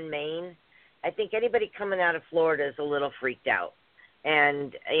Florida and Maine, I think anybody coming out of Florida is a little freaked out.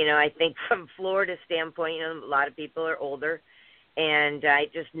 And, I think from Florida's standpoint, a lot of people are older. And I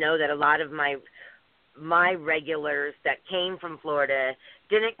just know that a lot of my regulars that came from Florida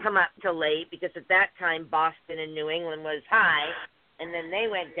didn't come up till late, because at that time Boston and New England was high, and then they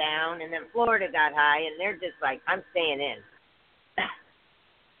went down, and then Florida got high, and they're just like, I'm staying in.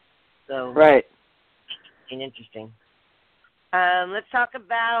 So right. Interesting. Let's talk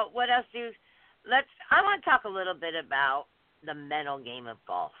about what else I want to talk a little bit about the mental game of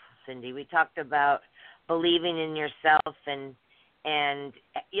golf, Cindy. We talked about believing in yourself, and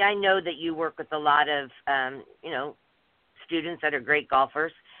I know that you work with a lot of students that are great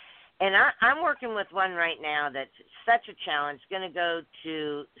golfers, and I'm working with one right now that's such a challenge. Going to go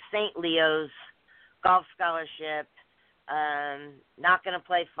to St. Leo's golf scholarship. Not going to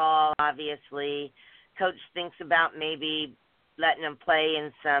play fall, obviously. Coach thinks about maybe letting them play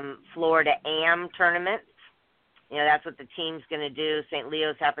in some Florida AM tournaments. That's what the team's going to do. St.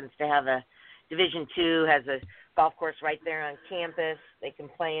 Leo's happens to have a Division II, has a golf course right there on campus. They can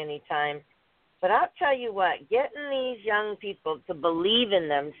play anytime. But I'll tell you what, getting these young people to believe in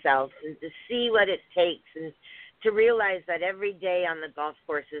themselves and to see what it takes and to realize that every day on the golf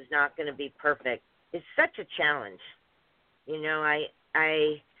course is not going to be perfect is such a challenge.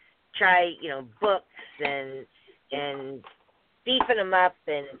 I try, books and beefing them up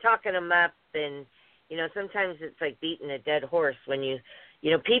and talking them up, and sometimes it's like beating a dead horse when you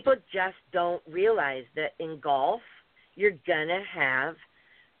You know, people just don't realize that in golf, you're going to have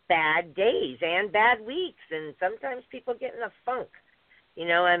bad days and bad weeks, and sometimes people get in a funk. You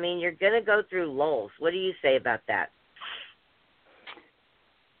know, I mean, you're going to go through lulls. What do you say about that?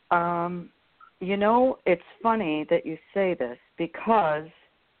 You know, it's funny that you say this because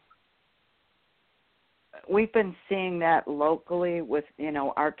we've been seeing that locally with, you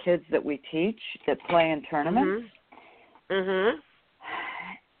know, our kids that we teach that play in tournaments. Mm-hmm.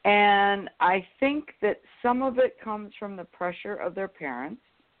 And I think that some of it comes from the pressure of their parents.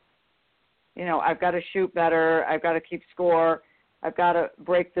 You know, I've got to shoot better. I've got to keep score. I've got to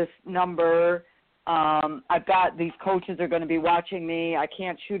break this number. I've got these coaches are going to be watching me. I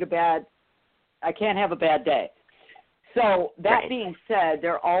can't have a bad day. So that being said,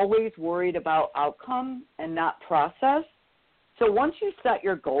 they're always worried about outcome and not process. So once you set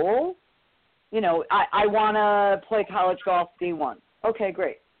your goal, you know, I want to play college golf D1. Okay,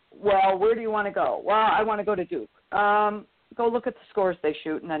 great. Well, where do you want to go? Well, I want to go to Duke. Go look at the scores they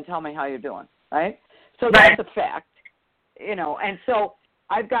shoot and then tell me how you're doing, right? So that's a fact, you know. And so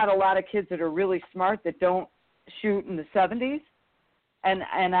I've got a lot of kids that are really smart that don't shoot in the 70s. And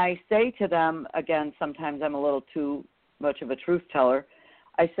I say to them, again, sometimes I'm a little too much of a truth teller.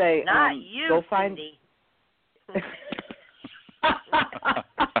 I say, not you, go find. Cindy.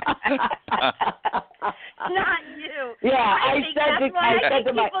 Not you. Yeah, I think that's why I think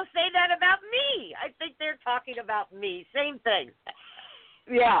people say that about me. I think they're talking about me. Same thing.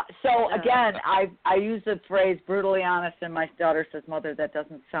 Yeah. So again, I use the phrase brutally honest, and my daughter says, "Mother, that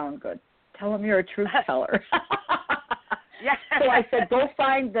doesn't sound good. Tell them you're a truth teller." Yeah. So I said, go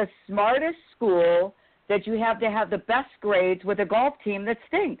find the smartest school that you have to have the best grades with a golf team that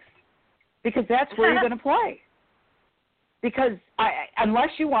stinks, because that's where you're going to play. Because unless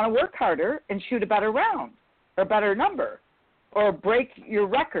you want to work harder and shoot a better round or better number or break your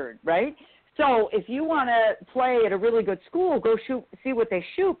record, right? So if you want to play at a really good school, go see what they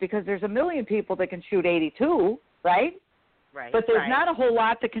shoot, because there's a million people that can shoot 82, right? Right. But there's not a whole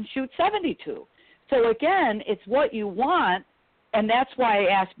lot that can shoot 72. So again, it's what you want, and that's why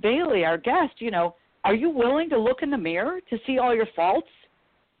I asked Bailey, our guest, you know, are you willing to look in the mirror to see all your faults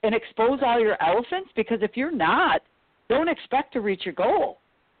and expose all your elephants? Because if you're not, don't expect to reach your goal.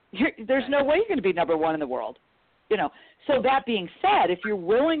 There's no way you're going to be number one in the world, you know. So that being said, if you're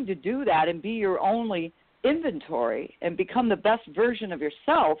willing to do that and be your only inventory and become the best version of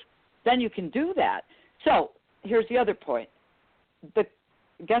yourself, then you can do that. So here's the other point.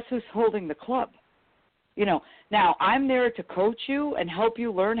 Guess who's holding the club? You know, now I'm there to coach you and help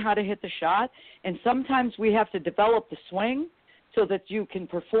you learn how to hit the shot, and sometimes we have to develop the swing so that you can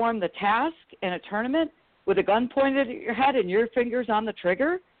perform the task in a tournament with a gun pointed at your head and your fingers on the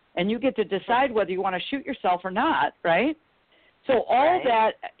trigger, and you get to decide whether you want to shoot yourself or not, right? So all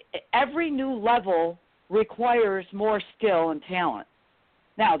that, every new level requires more skill and talent.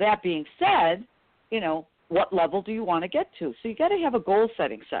 Now, that being said, you know, what level do you want to get to? So you got to have a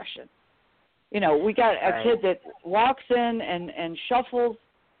goal-setting session. You know, we got a kid that walks in and shuffles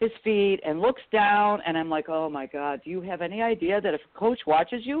his feet and looks down, and I'm like, oh, my God, do you have any idea that if a coach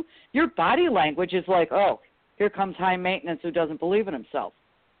watches you, your body language is like, oh, here comes high maintenance who doesn't believe in himself.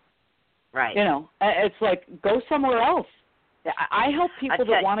 Right. You know, it's like, go somewhere else. I help people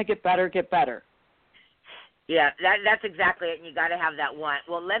that want to get better get better. Yeah, that's exactly it, and you got to have that one.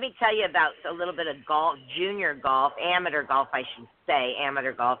 Well, let me tell you about a little bit of golf, junior golf, amateur golf, I should say,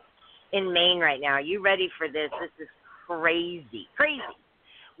 amateur golf in Maine right now. Are you ready for this? This is crazy.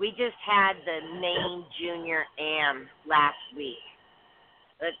 We just had the Maine Junior Am last week.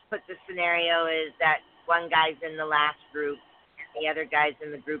 Let's put the scenario is that one guy's in the last group, and the other guy's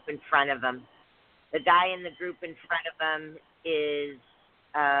in the group in front of him. The guy in the group in front of him is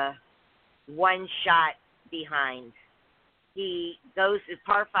one shot behind. He goes to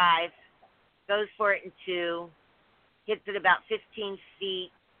par 5, goes for it in 2, hits it about 15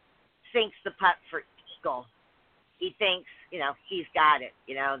 feet, sinks the putt for eagle. He thinks, you know, he's got it.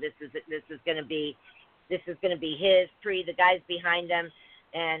 You know, this is going to be his tree. The guy's behind him,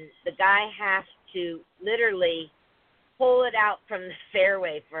 and the guy has to literally pull it out from the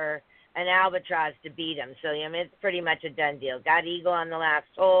fairway for an albatross to beat him. So, I mean, it's pretty much a done deal. Got eagle on the last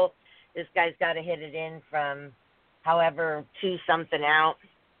hole. This guy's got to hit it in from however 2-something out.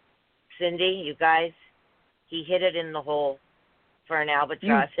 Cindy, you guys, he hit it in the hole for an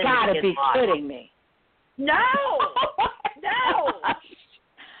albatross. You've got to be kidding me. No.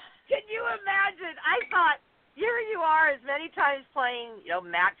 Can you imagine? I thought, here you are as many times playing, you know,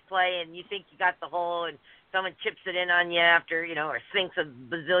 match play, and you think you got the hole, and someone chips it in on you after, you know, or sinks a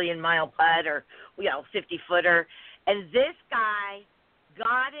bazillion-mile putt or, you know, 50-footer. And this guy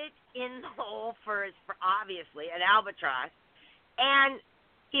got it in the hole for obviously an albatross, and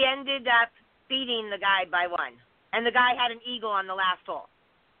he ended up beating the guy by one. And the guy had an eagle on the last hole.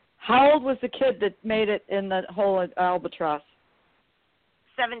 How old was the kid that made it in the hole at albatross?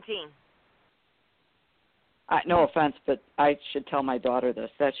 17. No offense, but I should tell my daughter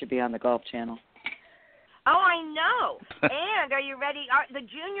this. That should be on the Golf Channel. Oh, I know. And are you ready? The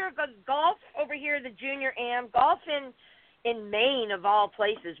junior golf over here, the junior am, golf in Maine of all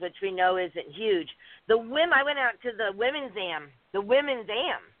places, which we know isn't huge. I went out to the women's am.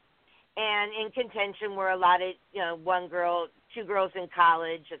 And in contention were a lot of, one girl, two girls in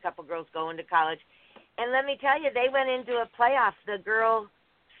college, a couple girls going to college. And let me tell you, they went into a playoff. The girl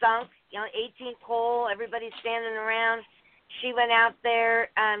sunk, 18th hole, everybody's standing around. She went out there.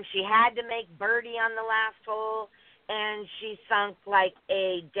 She had to make birdie on the last hole, and she sunk like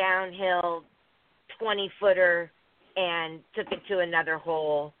a downhill 20-footer and took it to another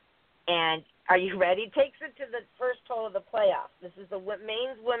hole. And are you ready? Takes it to the first hole of the playoff. This is the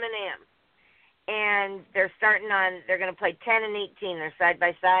Maine's Women Am. And they're going to play 10 and 18. They're side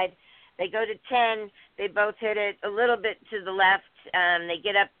by side. They go to 10. They both hit it a little bit to the left. They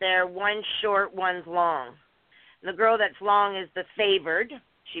get up there. One's short, one's long. The girl that's long is the favored.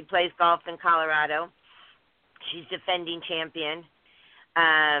 She plays golf in Colorado. She's defending champion.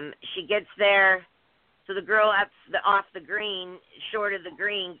 She gets there. So the girl off the green, short of the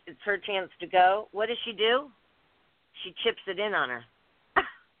green, it's her chance to go. What does she do? She chips it in on her.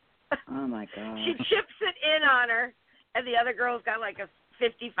 Oh, my God. She chips it in on her, and the other girl's got like a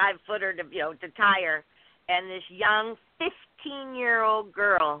 55-footer to tie her. And this young 15-year-old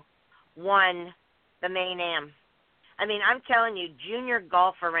girl won the Maine Am. I mean, I'm telling you, junior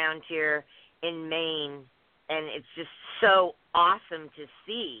golf around here in Maine, and it's just so awesome to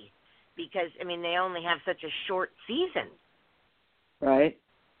see because, they only have such a short season. Right.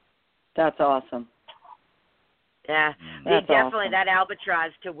 That's awesome. Yeah, That's definitely awesome. That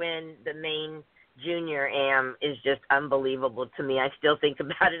albatross to win the Maine Junior Am is just unbelievable to me. I still think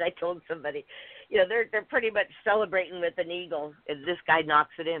about it. I told somebody, they're pretty much celebrating with an eagle if this guy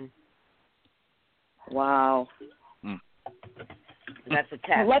knocks it in. Wow. That's a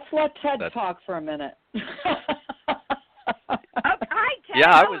test. Let's let Ted talk for a minute. Hi, Ted.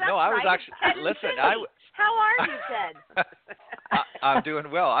 Yeah, I was right. actually How are you, Ted? I'm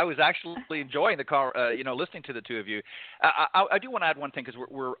doing well. I was actually enjoying the call, listening to the two of you. I do want to add one thing because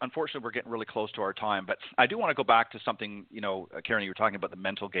we're unfortunately we're getting really close to our time, but I do want to go back to something. Karen, you were talking about the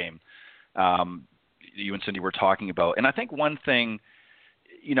mental game. You and Cindy were talking about, and I think one thing,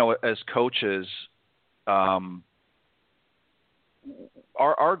 as coaches, our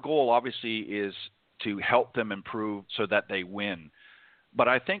goal obviously is to help them improve so that they win. But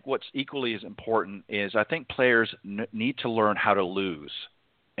I think what's equally as important is I think players need to learn how to lose.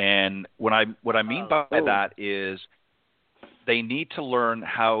 And what I mean by that is they need to learn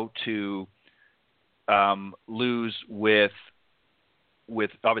how to lose with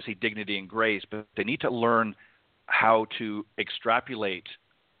obviously dignity and grace, but they need to learn how to extrapolate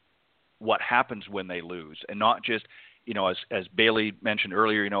what happens when they lose and not just, as Bailey mentioned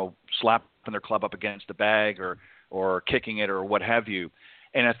earlier, slapping their club up against the bag or kicking it or what have you.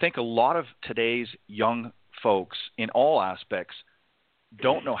 And I think a lot of today's young folks in all aspects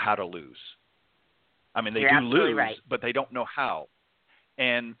don't know how to lose. They You're do absolutely lose, right. but they don't know how.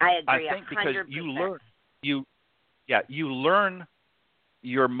 And I agree, think 100%. because you learn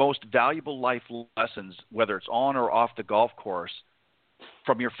your most valuable life lessons, whether it's on or off the golf course,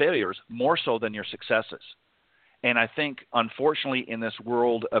 from your failures more so than your successes. And I think, unfortunately, in this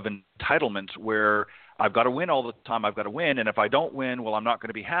world of entitlement where I've got to win all the time, I've got to win, and if I don't win, well, I'm not going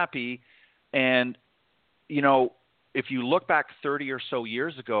to be happy. And, if you look back 30 or so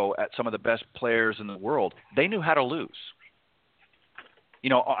years ago at some of the best players in the world, they knew how to lose.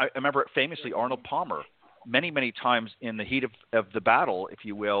 I remember famously Arnold Palmer, many, many times in the heat of the battle, if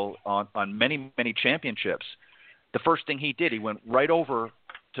you will, on many, many championships. The first thing he did, he went right over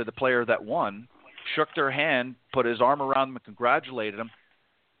to the player that won, shook their hand, put his arm around them and congratulated them.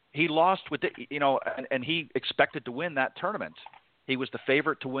 He lost with and he expected to win that tournament. He was the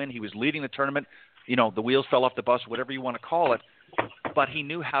favorite to win. He was leading the tournament. The wheels fell off the bus, whatever you want to call it. But he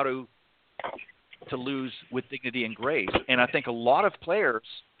knew how to lose with dignity and grace. And I think a lot of players,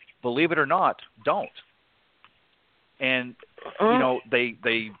 believe it or not, don't. And they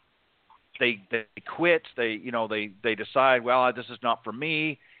quit. They decide, well, this is not for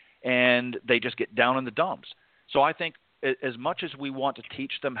me, and they just get down in the dumps. So I think as much as we want to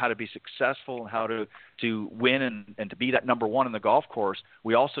teach them how to be successful and how to win and to be that number one in the golf course,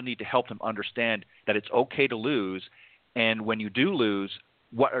 we also need to help them understand that it's okay to lose. And when you do lose,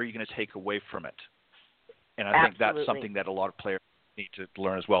 what are you going to take away from it? And I think that's something that a lot of players need to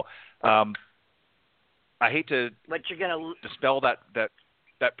learn as well. I hate to dispel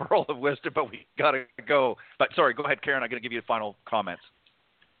that pearl of wisdom, but we got to go. But sorry, go ahead, Karen. I'm going to give you the final comments.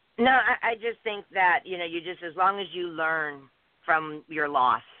 No, I just think that, you just as long as you learn from your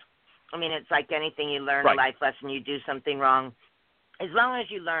loss. I mean, it's like anything you learn, a life lesson, you do something wrong. As long as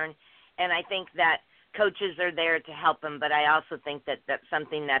you learn, and I think that coaches are there to help them, but I also think that that's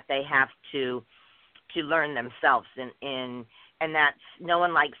something that they have to learn themselves, and that's no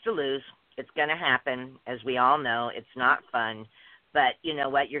one likes to lose. It's going to happen, as we all know. It's not fun, but you know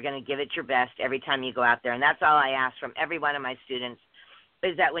what? You're going to give it your best every time you go out there, and that's all I ask from every one of my students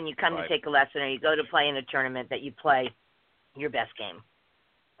is that when you come to take a lesson or you go to play in a tournament, that you play your best game.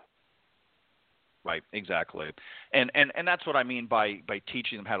 Right, exactly. And that's what I mean by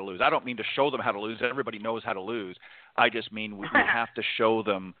teaching them how to lose. I don't mean to show them how to lose. Everybody knows how to lose. I just mean we have to show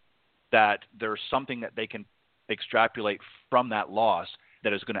them that there's something that they can extrapolate from that loss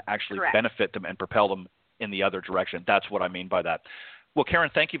that is going to actually benefit them and propel them in the other direction. That's what I mean by that. Well,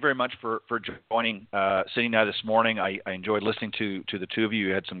 Karen, thank you very much for joining Cindy and I this morning. I enjoyed listening to the two of you.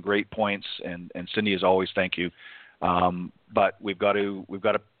 You had some great points, and Cindy, as always, thank you. But we've got to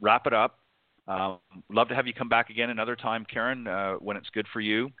wrap it up. Love to have you come back again another time, Karen, when it's good for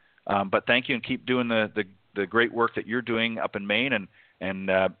you. But thank you, and keep doing the great work that you're doing up in Maine and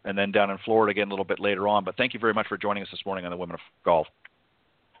then down in Florida again a little bit later on. But thank you very much for joining us this morning on the Women of Golf.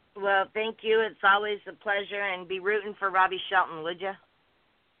 Well, thank you. It's always a pleasure, and be rooting for Robbie Shelton, would you?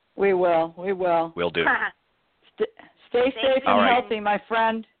 We will. Will do. Stay safe and healthy, my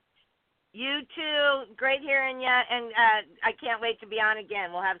friend. You too. Great hearing you, and I can't wait to be on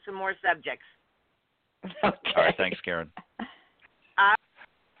again. We'll have some more subjects. Okay. All right. Thanks, Karen.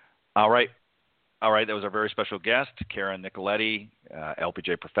 All right. That was our very special guest, Karen Nicoletti,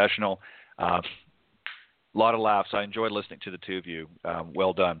 LPGA professional. A lot of laughs. I enjoyed listening to the two of you.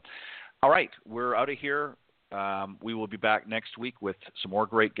 Well done. All right. We're out of here. We will be back next week with some more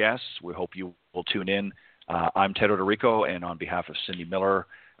great guests. We hope you will tune in. I'm Ted Odorico, and on behalf of Cindy Miller,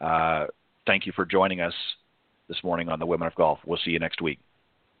 thank you for joining us this morning on the Women of Golf. We'll see you next week.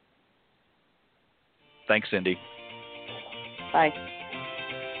 Thanks, Cindy. Bye.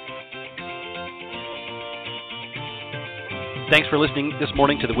 Thanks for listening this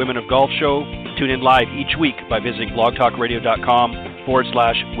morning to the Women of Golf Show. Tune in live each week by visiting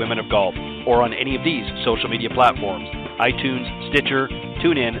blogtalkradio.com/Women of Golf or on any of these social media platforms: iTunes, Stitcher,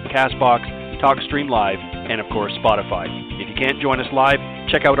 TuneIn, CastBox, TalkStream Live, and of course Spotify. If you can't join us live,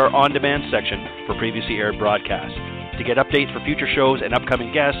 check out our on-demand section for previously aired broadcasts. To get updates for future shows and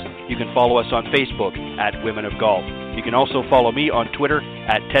upcoming guests, you can follow us on Facebook at Women of Golf. You can also follow me on Twitter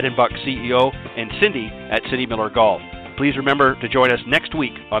at TedandBuckCEO and Cindy at Cindy Miller Golf. Please remember to join us next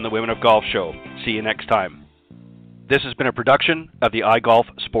week on the Women of Golf Show. See you next time. This has been a production of the iGolf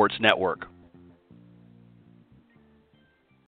Sports Network.